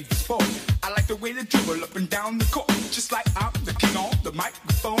my favorite sport. I like the way they dribble up and down the court. Just like I'm the king on the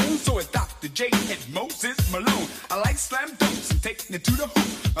microphone. So it's Dr. J and Moses Malone. I like slam dunks and taking it to the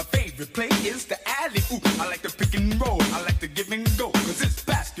hoop. My favorite play is the alley-oop. I like the pick and roll. I like the give and go. Cause it's